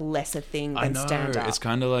impersonations as a lesser thing than stand-up. It's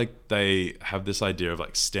kind of like they have this idea of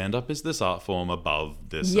like stand-up is this art form above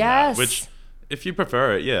this and that, which if you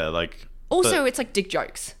prefer it, like also it's like dick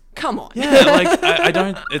jokes, come on. Like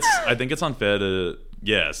I think it's unfair to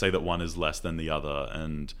say that one is less than the other,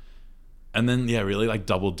 and then really like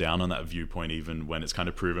double down on that viewpoint even when it's kind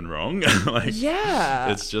of proven wrong. Like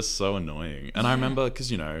it's just so annoying. And I remember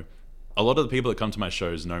because a lot of the people that come to my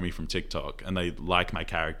shows know me from TikTok and they like my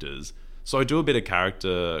characters. So I do a bit of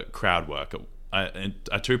character crowd work.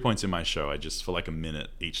 At 2 points in my show, I just, for like a minute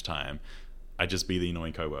each time, I just be the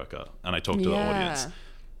annoying coworker and I talk to the audience.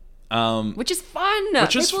 Which is fun.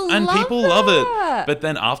 People love it. But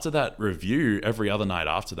then after that review, every other night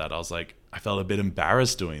after that, I was like, I felt a bit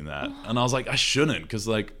embarrassed doing that. And I was like, I shouldn't, because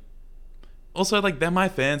like, also like they're my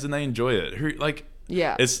fans and they enjoy it.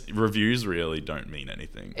 It's reviews really don't mean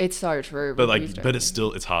anything. It's so true. But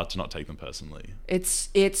it's hard to not take them personally. It's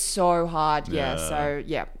so hard. So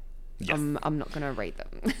Yes. I'm not going to read them.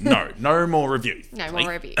 No more reviews. No more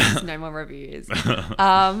reviews. No more reviews.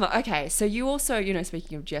 Okay, so you also, you know,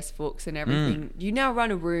 speaking of Jess Fooks and everything, you now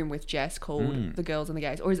run a room with Jess called The Girls and the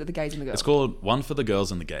Gays, or is it The Gays and the Girls? It's called One for the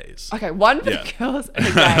Girls and the Gays. Okay, one for the girls and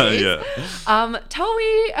the gays. Yeah. Tell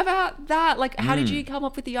me about that. Like, how did you come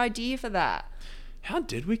up with the idea for that? How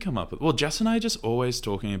did we come up with? Well, Jess and I just always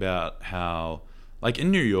talking about how, like,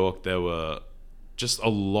 in New York there were just a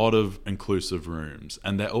lot of inclusive rooms,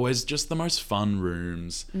 and they're always just the most fun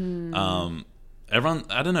rooms. Everyone,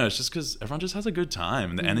 I don't know, it's just because everyone just has a good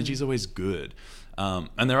time and the energy's always good.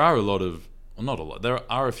 And there are a lot of, well, not a lot, there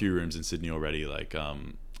are a few rooms in Sydney already, like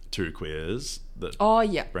Two Queers that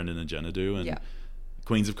Brendan and Jenna do, and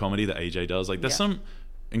Queens of Comedy that AJ does. Like, there's some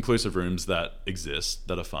inclusive rooms that exist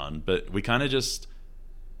that are fun, but we kind of just,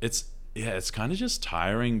 it's kind of just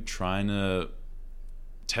tiring trying to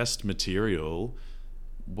test material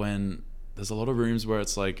when there's a lot of rooms where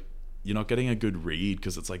it's like you're not getting a good read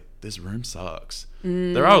because it's like, this room sucks.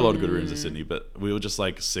 There are a lot of good rooms in Sydney, but we were just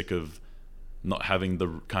like sick of not having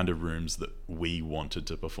the kind of rooms that we wanted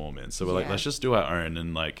to perform in. So we're like, let's just do our own,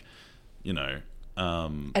 and like, you know,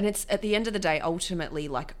 and it's at the end of the day, ultimately,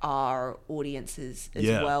 like, our audiences as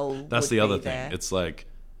well. That's the other thing. It's like,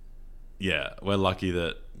 we're lucky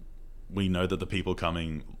that we know that the people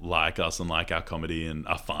coming like us and like our comedy and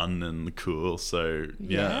are fun and cool. So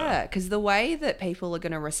because the way that people are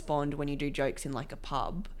going to respond when you do jokes in like a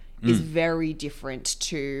pub is very different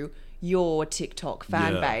to your TikTok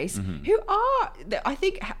fan base, who are, I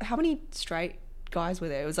think, how many straight guys were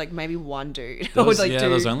there? It was like maybe one dude. There was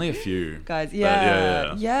only a few guys.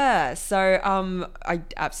 So I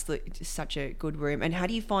absolutely, just such a good room. And how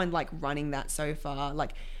do you find like running that so far?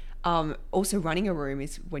 Like, also running a room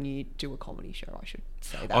is when you do a comedy show, I should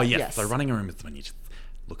say that. Oh, yes. So running a room is when you just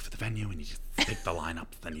look for the venue and you just pick the lineup,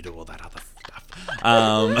 then you do all that other stuff.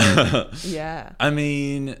 I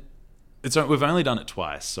mean, we've only done it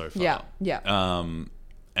twice so far.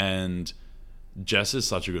 And Jess is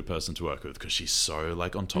such a good person to work with because she's so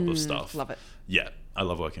like on top of stuff. Love it. Yeah, I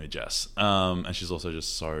love working with Jess. And she's also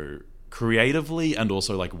just so creatively and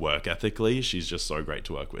also like work ethically, she's just so great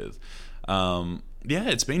to work with.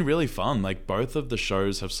 It's been really fun. Like, both of the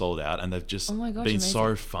shows have sold out and they've just been amazing.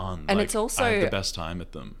 So fun. And like, it's also, I had the best time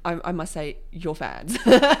at them. I must say, your fans.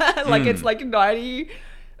 Like, it's like 90,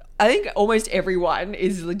 I think almost everyone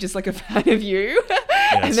is just like a fan of you.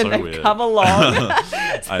 And then they come along.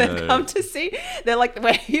 So they come to see. They're like,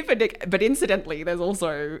 we're here for Nick. But incidentally, there's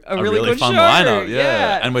also a really good fun show. Lineup.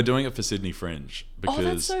 Yeah. And we're doing it for Sydney Fringe because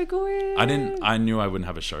that's so good. I knew I wouldn't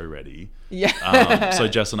have a show ready. So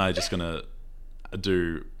Jess and I are just gonna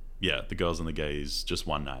do the Girls and the Gays just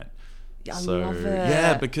one night. I love it.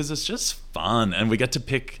 Yeah, because it's just fun, and we get to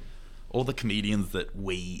pick all the comedians that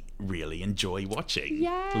we really enjoy watching.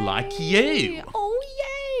 Yay. Like you. Oh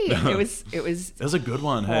yay! It was a good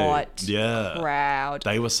one. Hot crowd.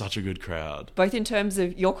 They were such a good crowd. Both in terms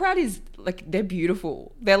of, your crowd is like, they're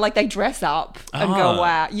beautiful. They're like, they dress up and go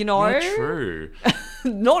out. You know. Yeah, true.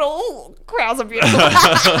 Not all crowds are beautiful.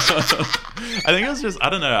 I think it was just, I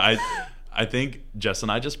don't know. I think Jess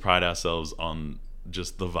and I just pride ourselves on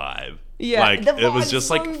just the vibe. Yeah, like, the it was just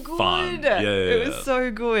so like good. fun. It was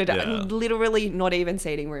so good. Yeah. Literally not even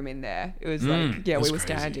seating room in there. It was like, we were crazy.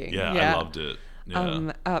 Standing. Yeah, I loved it.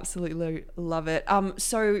 Yeah. Absolutely love it.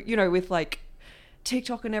 So, you know, with like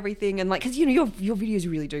TikTok and everything, and like, because, you know, your videos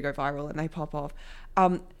really do go viral and they pop off.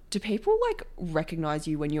 Do people like recognize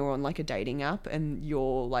you when you're on like a dating app and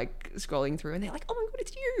you're like scrolling through and they're like, oh my God,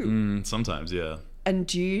 it's you? Sometimes, yeah. And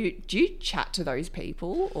do you chat to those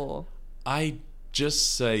people, or? I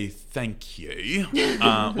just say thank you.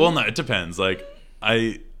 Well, no, it depends. Like,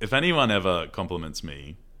 if anyone ever compliments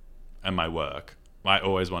me and my work, I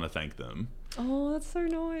always want to thank them. Oh, that's so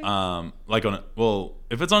nice. Like,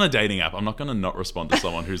 if it's on a dating app, I'm not going to not respond to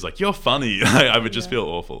someone who's like, you're funny. I would just feel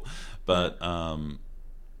awful. But I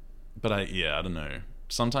don't know.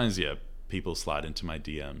 Sometimes, people slide into my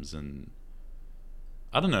DMs and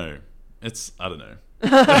I don't know. I don't know.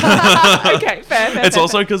 Okay, fair. It's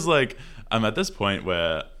also because, like, I'm at this point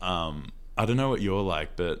where, I don't know what you're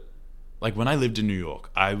like, but like when I lived in New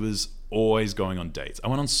York, I was always going on dates. I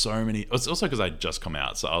went on so many. It's also because I'd just come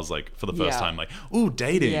out, so I was like, for the first time, like, ooh,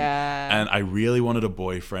 dating. Yeah. And I really wanted a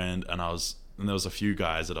boyfriend, and there was a few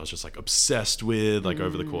guys that I was just like obsessed with, like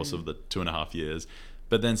over the course of the 2.5 years.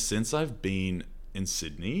 But then since I've been in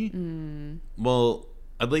Sydney, well,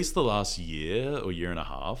 at least the last year or year and a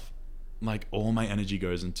half, like all my energy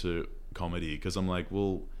goes into comedy because I'm like,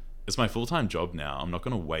 well, it's my full-time job now. I'm not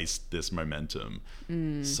going to waste this momentum.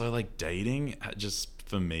 So like dating, just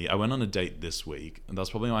for me, I went on a date this week, and that was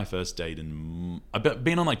probably my first date I've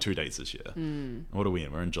been on like 2 dates this year. What are we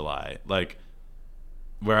in? We're in July. Like,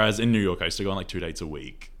 whereas in New York, I used to go on like 2 dates a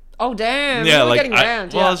week. Oh, damn. Yeah, you were like, getting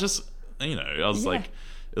around. I was just, I was like,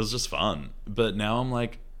 it was just fun. But now I'm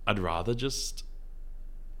like, I'd rather just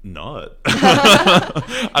not.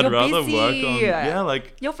 I'd rather busy. work on,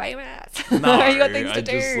 like, You're famous. no, you got things to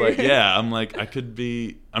do. just like, I'm like, I don't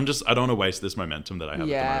want to waste this momentum that I have at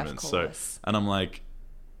the moment. Of course. And I'm like,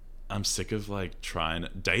 I'm sick of like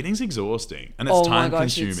dating's exhausting and it's time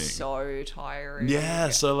consuming. It's so tiring. Yeah.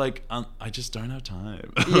 So like, I just don't have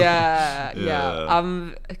time. Yeah.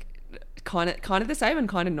 Kind of the same and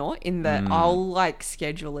kind of not, in that I'll like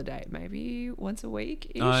schedule a date maybe once a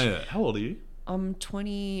week. Oh yeah. How old are you? I'm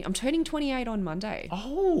 20. I'm turning 28 on Monday.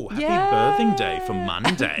 Oh, happy birthing day for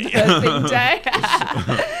Monday. Birthing day.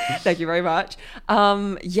 Thank you very much.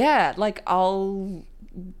 Like I'll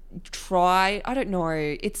try. I don't know.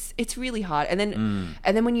 It's really hard. And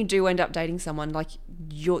then when you do end up dating someone, like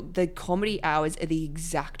the comedy hours are the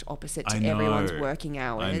exact opposite to everyone's working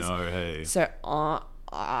hours. I know. Hey. So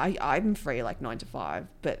I'm free like 9 to 5,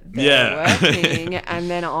 but they're working, and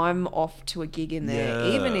then I'm off to a gig in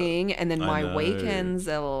the evening, and then my weekends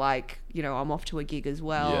are like, I'm off to a gig as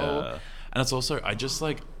well. Yeah. And it's also, I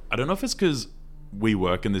don't know if it's because we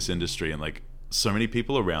work in this industry and like so many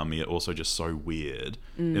people around me are also just so weird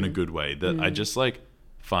in a good way that I just like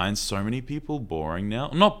find so many people boring now.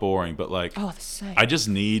 I'm not boring, but like, the same. I just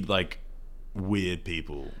need like weird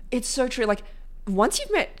people. It's so true. Like, once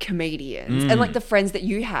you've met comedians and like the friends that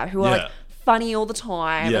you have who are like funny all the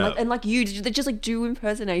time and like you, they just like do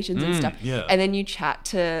impersonations and stuff, and then you chat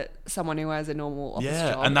to someone who has a normal office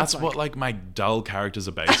job, and that's what like my dull characters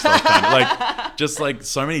are based off, kind of like just like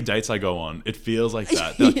so many dates I go on, it feels like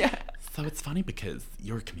that. Like, so it's funny because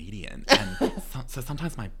you're a comedian, and so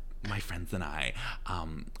sometimes my friends and I,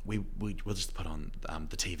 we'll just put on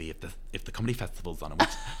the TV if the comedy festival's on, and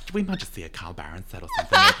we might just see a Carl Barron set or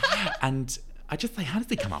something, and I just say, how does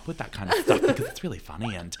he come up with that kind of stuff? Because it's really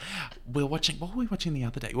funny. And what were we watching the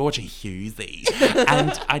other day? We were watching Hughesy.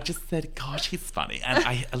 And I just said, gosh, he's funny. And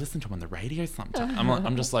I listen to him on the radio sometimes.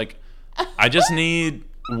 I'm just like, I just need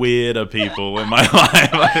weirder people in my life.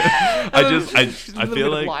 I feel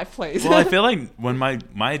like life, please. Well, I feel like when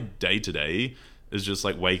my day to day is just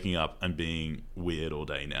like waking up and being weird all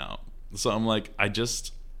day now. So I'm like, it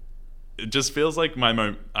just feels like I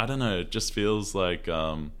don't know. It just feels like,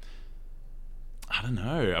 I don't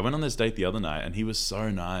know. I went on this date the other night and he was so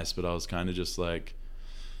nice, but I was kind of just like,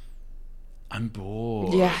 I'm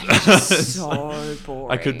bored. Yeah, he's so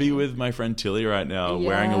boring. I could be with my friend Tilly right now,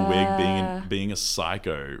 wearing a wig, being a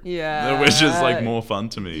psycho. Yeah. Which is like more fun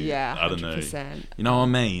to me. Yeah, 100%. I don't know. You know what I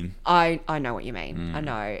mean? I know what you mean. I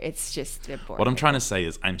know. It's just they're boring. What I'm trying to say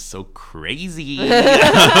is I'm so crazy.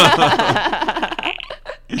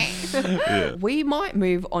 We might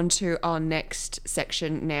move on to our next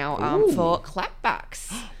section now for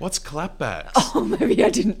clapbacks. What's clapbacks? Oh, maybe I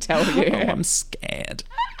didn't tell you. Oh, I'm scared.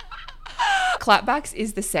 Clapbacks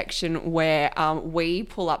is the section where we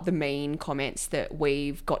pull up the mean comments that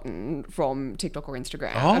we've gotten from TikTok or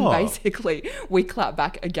Instagram, and basically we clap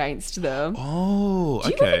back against them. Oh, okay.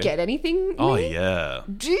 Do you ever get anything? Oh, yeah.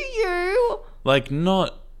 Do you? Like,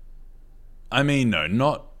 not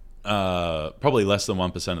probably less than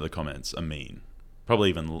 1% of the comments are mean. Probably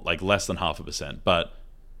even like less than 0.5%. But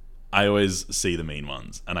I always see the mean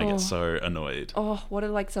ones and I get so annoyed. Oh, what are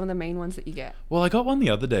like some of the mean ones that you get? Well, I got one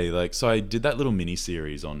the other day. Like, so I did that little mini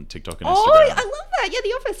series on TikTok and Instagram. Oh, I love that. Yeah, The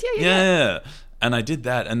Office. Yeah. And I did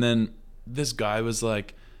that, and then this guy was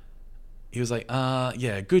like,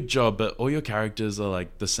 yeah, good job, but all your characters are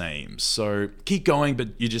like the same. So keep going, but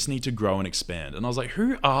you just need to grow and expand. And I was like,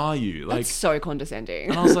 who are you? Like, that's so condescending.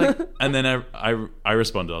 And I was like, and then I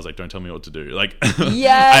responded. I was like, don't tell me what to do. Like,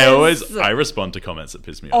 yes. I respond to comments that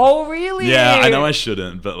piss me off. Oh, really? Yeah, I know I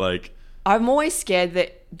shouldn't, but like, I'm always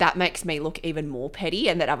scared that makes me look even more petty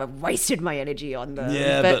and that I've wasted my energy on them.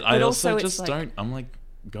 Yeah, but I also just like, don't. I'm like,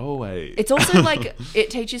 go away. It's also like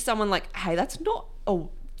it teaches someone like, hey, that's not.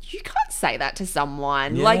 Oh, you can't say that to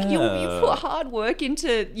someone. Yeah. Like you put hard work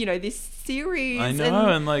into this series. I know,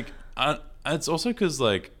 and like it's also because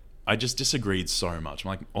like I just disagreed so much. I'm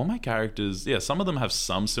like, all my characters, some of them have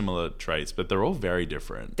some similar traits, but they're all very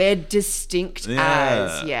different. They're distinct I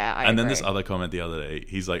and agree. Then this other comment the other day,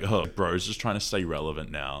 he's like, oh, bro's just trying to stay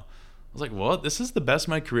relevant now. I was like, what? This is the best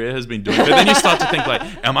my career has been doing. But then you start to think like,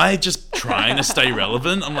 am I just trying to stay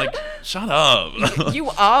relevant? I'm like, shut up. You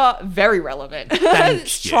are very relevant.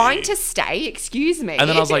 Thank you. Trying to stay, excuse me. And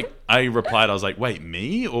then I replied, I was like, wait,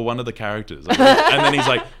 me or one of the characters? And then he's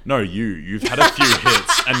like, no, you've had a few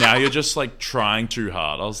hits and now you're just like trying too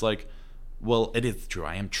hard. I was like, well, it is true.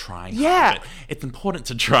 I am trying hard. But it's important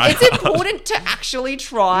to try It's hard. important to actually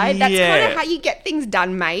try. That's kind of how you get things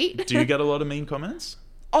done, mate. Do you get a lot of mean comments?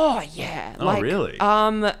 Oh, yeah. Oh, really?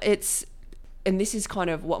 And this is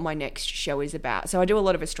kind of what my next show is about. So I do a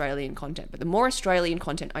lot of Australian content, but the more Australian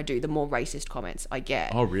content I do, the more racist comments I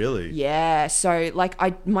get. Oh, really? Yeah. So like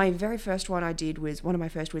my very first one I did was one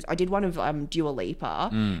of Dua Lipa,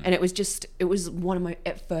 and it was one of my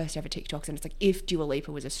first ever TikToks, and it's like if Dua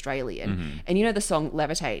Lipa was Australian, and you know the song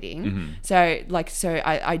Levitating. So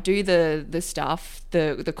I do the stuff,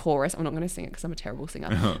 the chorus. I'm not going to sing it because I'm a terrible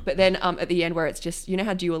singer. But then at the end where it's just, you know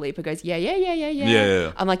how Dua Lipa goes yeah.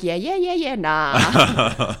 Yeah. I'm like yeah nah.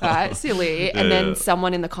 Right, silly. And then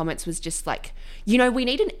someone in the comments was just like, we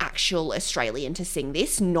need an actual Australian to sing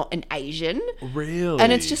this, not an Asian. Really?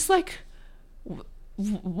 And it's just like, what?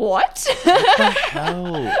 What the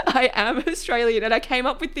hell? I am Australian, and I came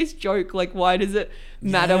up with this joke. Like, why does it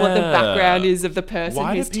matter what the background is of the person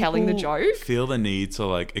who's telling the joke? Feel the need to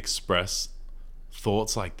like express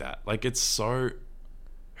thoughts like that. Like, it's so.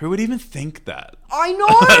 Who would even think that? I know.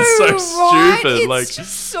 That's so right? stupid. It's like,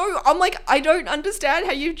 just so. I'm like, I don't understand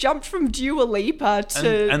how you jumped from Dua Lipa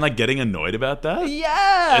to and like getting annoyed about that.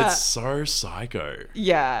 Yeah, it's so psycho.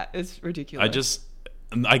 Yeah, it's ridiculous.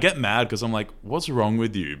 I get mad because I'm like, what's wrong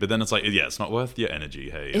with you? But then it's like, yeah, it's not worth your energy.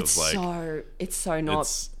 Hey, it's so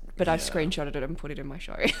not. But I've screenshotted it and put it in my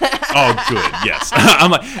show. Oh, good. Yes, I'm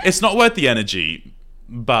like, it's not worth the energy.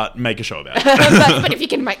 But make a show about it. but if you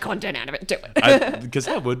can make content out of it, do it. Because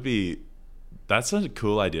that's a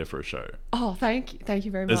cool idea for a show. Oh, thank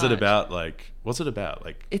you very much. Is it about what's it about?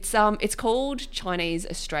 Like, it's called Chinese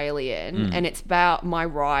Australian, and it's about my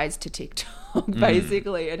rise to TikTok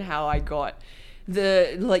basically, and how I got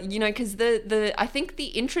because I think the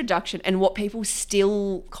introduction and what people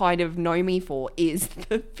still kind of know me for is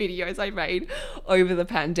the videos I made over the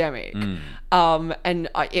pandemic. And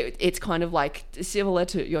it's kind of like similar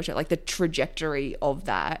to your show, like the trajectory of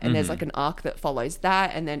that. And there's like an arc that follows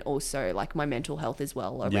that. And then also like my mental health as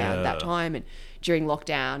well around that time and during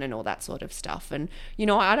lockdown and all that sort of stuff. And,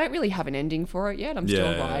 I don't really have an ending for it yet. I'm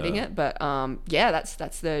still writing it. But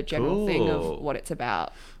that's the general thing of what it's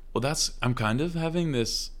about. Well, I'm kind of having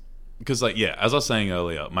this, because as I was saying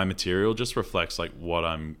earlier, my material just reflects like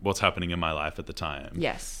what's happening in my life at the time.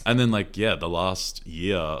 Yes. And then the last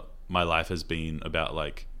year, my life has been about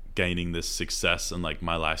like gaining this success and like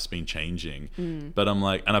my life's been changing. But I'm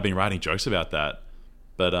like, and I've been writing jokes about that.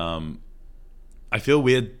 But I feel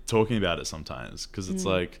weird talking about it sometimes because it's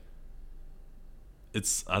like,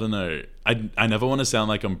 I don't know. I never want to sound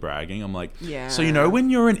like I'm bragging. I'm like, so when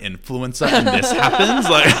you're an influencer and this happens,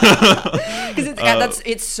 like, because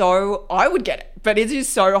it's so I would get it, but it is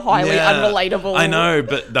so highly unrelatable. I know,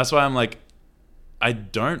 but that's why I'm like, I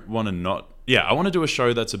don't want to not. Yeah, I want to do a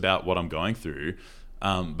show that's about what I'm going through,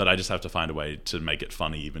 but I just have to find a way to make it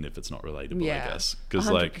funny, even if it's not relatable. I guess because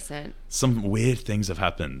like some weird things have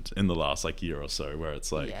happened in the last like year or so where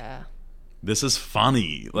it's like, this is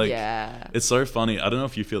funny. Like, it's so funny. I don't know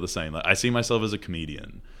if you feel the same. Like, I see myself as a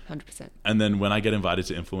comedian. 100%. And then when I get invited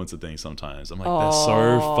to influencer things sometimes, I'm like, they're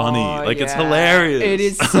so funny. Like, it's hilarious. It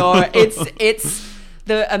is so... it's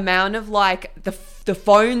the amount of, like, the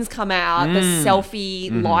phones come out, the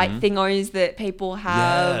selfie light thingos that people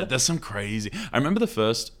have. Yeah, there's some crazy... I remember the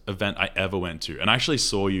first event I ever went to, and I actually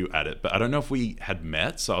saw you at it, but I don't know if we had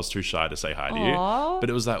met, so I was too shy to say hi to you. But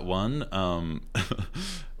it was that one...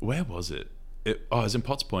 where was it? It was in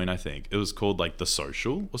Potts Point, I think. It was called like The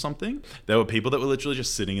Social or something. There were people that were literally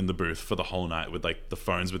just sitting in the booth for the whole night with like the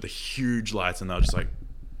phones with the huge lights, and they were just like...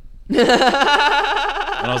 and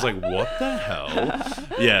I was like, what the hell?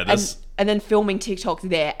 Yeah, and then filming TikToks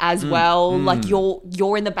there as well. Like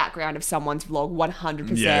you're in the background of someone's vlog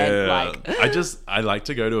 100%. Yeah. Like I like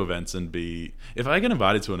to go to events and if I get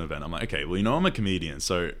invited to an event, I'm like, okay, well, I'm a comedian,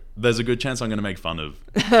 so there's a good chance I'm going to make fun of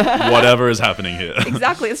whatever is happening here.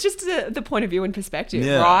 Exactly. It's just the point of view and perspective,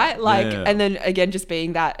 right? Like, and then again, just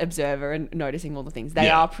being that observer and noticing all the things. They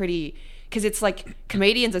are pretty... Because it's like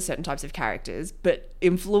comedians are certain types of characters, but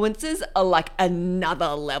influencers are like another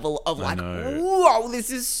level of like, whoa, this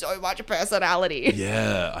is so much personality.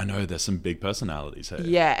 Yeah, I know. There's some big personalities here.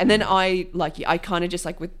 Yeah, and then I kind of just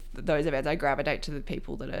like with those events, I gravitate to the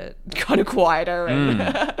people that are kind of quieter and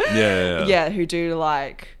who do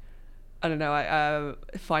like I don't know,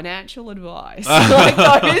 financial advice. Like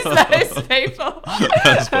those people.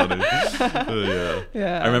 That's funny. Yeah.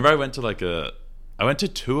 Yeah. I remember I went to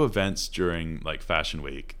 2 events during like Fashion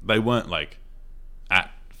Week. They weren't like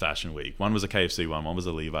at Fashion Week. One was a KFC one was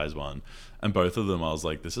a Levi's one. And both of them I was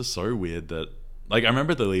like, this is so weird that, like, I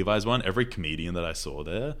remember the Levi's one, every comedian that I saw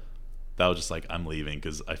there, they were just like, I'm leaving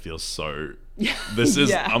because I feel so, this is,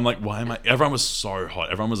 Yeah. I'm like, why am I, everyone was so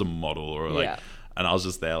hot. Everyone was a model or like, Yeah. and I was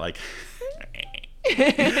just there like, like,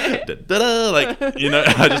 you know,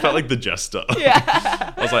 I just felt like the jester.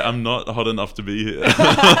 Yeah. I was like, I'm not hot enough to be here.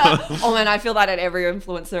 Oh man, I feel that at every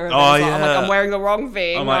influencer event. Oh, as well. I'm like, yeah. I'm wearing the wrong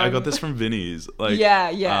thing. I'm like, I got this from Vinny's. Like, Yeah.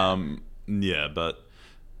 yeah, but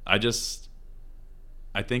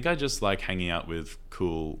I think I just like hanging out with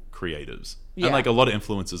cool creatives. Yeah. And like a lot of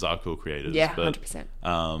influencers are cool creatives. Yeah, but, 100%.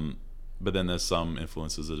 But then there's some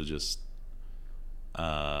influencers that are just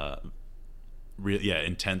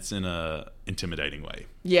intense in a intimidating way.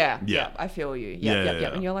 Yeah. Yeah. I feel you. Yeah.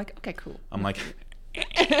 And you're like, okay, cool. I'm like,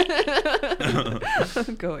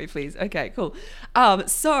 Go away, please. Okay, cool.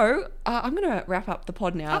 So I'm gonna wrap up the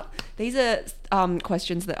pod now. These are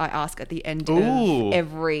questions that I ask at the end Ooh. of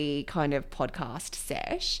every kind of podcast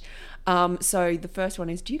sesh. So the first one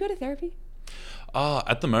is, do you go to therapy?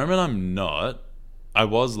 at the moment I'm not. I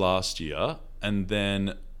was last year, and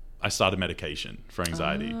then I started medication for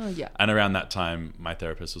anxiety. Yeah. And around that time, my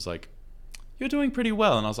therapist was like, "You're doing pretty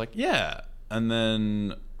well," and I was like, "Yeah." And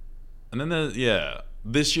then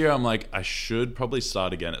this year I'm like, I should probably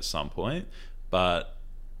start again at some point, but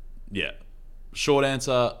yeah. Short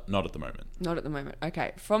answer, not at the moment. Not at the moment.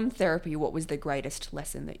 Okay. From therapy, what was the greatest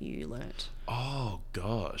lesson that you learnt? Oh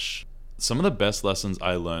gosh, some of the best lessons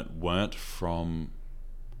I learnt weren't from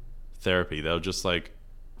therapy. They were just like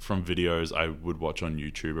from videos I would watch on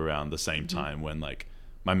YouTube around the same time when like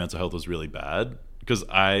my mental health was really bad, because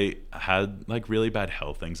I had like really bad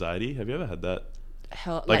health anxiety. Have you ever had that?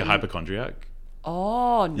 Like a hypochondriac?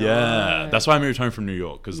 Oh no. Yeah, that's why I moved home from New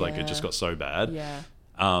York, because like Yeah. it just got so bad. Yeah.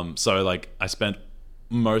 So like I spent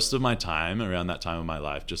most of my time around that time of my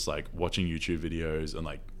life just like watching YouTube videos and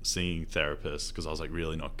like seeing therapists, because I was like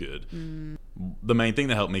really not good. The main thing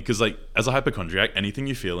that helped me, because like as a hypochondriac, anything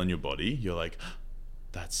you feel in your body, you're like,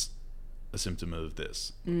 that's a symptom of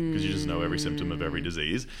this, because you just know every symptom of every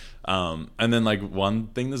disease. And then like one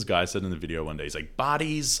thing this guy said in the video one day, he's like,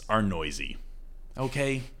 bodies are noisy.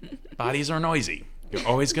 Okay, bodies are noisy. You're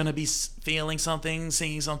always going to be feeling something,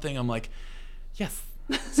 seeing something. I'm like, yes.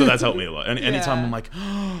 So that's helped me a lot. And anytime I'm like,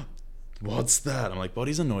 oh, what's that? I'm like,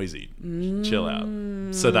 bodies are noisy. Chill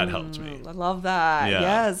out. So that helped me. I love that. Yeah.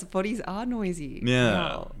 Yes, bodies are noisy. Yeah.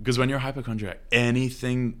 Wow. Because when you're a hypochondriac,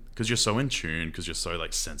 anything, because you're so in tune, because you're so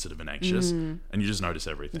like sensitive and anxious, and you just notice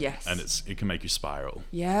everything. Yes. And it can make you spiral.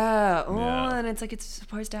 Yeah. Oh, Yeah. and it's like it's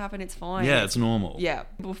supposed to happen. It's fine. Yeah, it's normal. Yeah.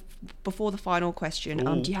 Before the final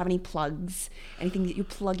question, do you have any plugs? Anything that you're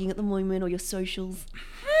plugging at the moment, or your socials?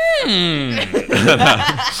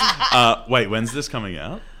 Wait, when's this coming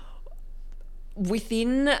out?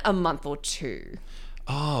 Within a month or two.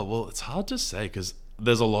 Oh, well, it's hard to say, because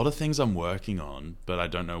there's a lot of things I'm working on, but I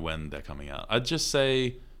don't know when they're coming out. I'd just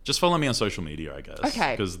say, just follow me on social media, I guess.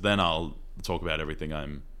 Okay. Because then I'll talk about everything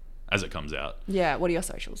as it comes out. Yeah. What are your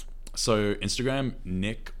socials? So Instagram,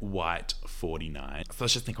 Nick White 49. So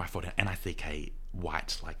let's just think White 49. N-I-C-K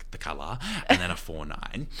White, like the color, and then a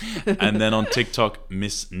 49. And then on TikTok,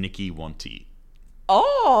 Miss Nikki Wanty.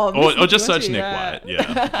 Oh, Or just search Nikki, Nick yeah. White.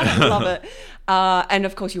 Yeah. Love it. And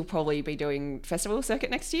of course, you'll probably be doing festival circuit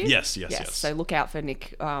next year. Yes. So look out for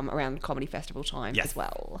Nick around comedy festival time Yes. as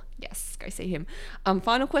well. Yes, go see him.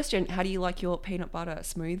 Final question: how do you like your peanut butter,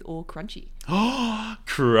 smooth or crunchy? Oh,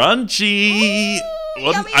 crunchy.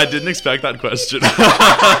 Yummy. I didn't expect that question. But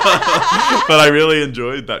I really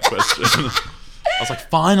enjoyed that question. I was like,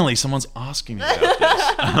 finally, someone's asking me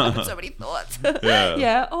about this. So many thoughts. Yeah.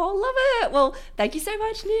 Yeah. Oh, love it. Well, thank you so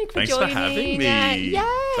much, Nick, for Thanks for joining. having me. Yay.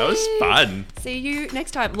 That was fun. See you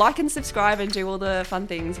next time. Like and subscribe and do all the fun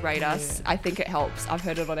things. Rate us. I think it helps. I've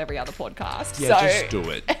heard it on every other podcast. Yeah, so. just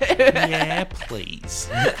do it. Yeah, please.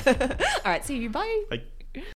 All right. See you. Bye. Like.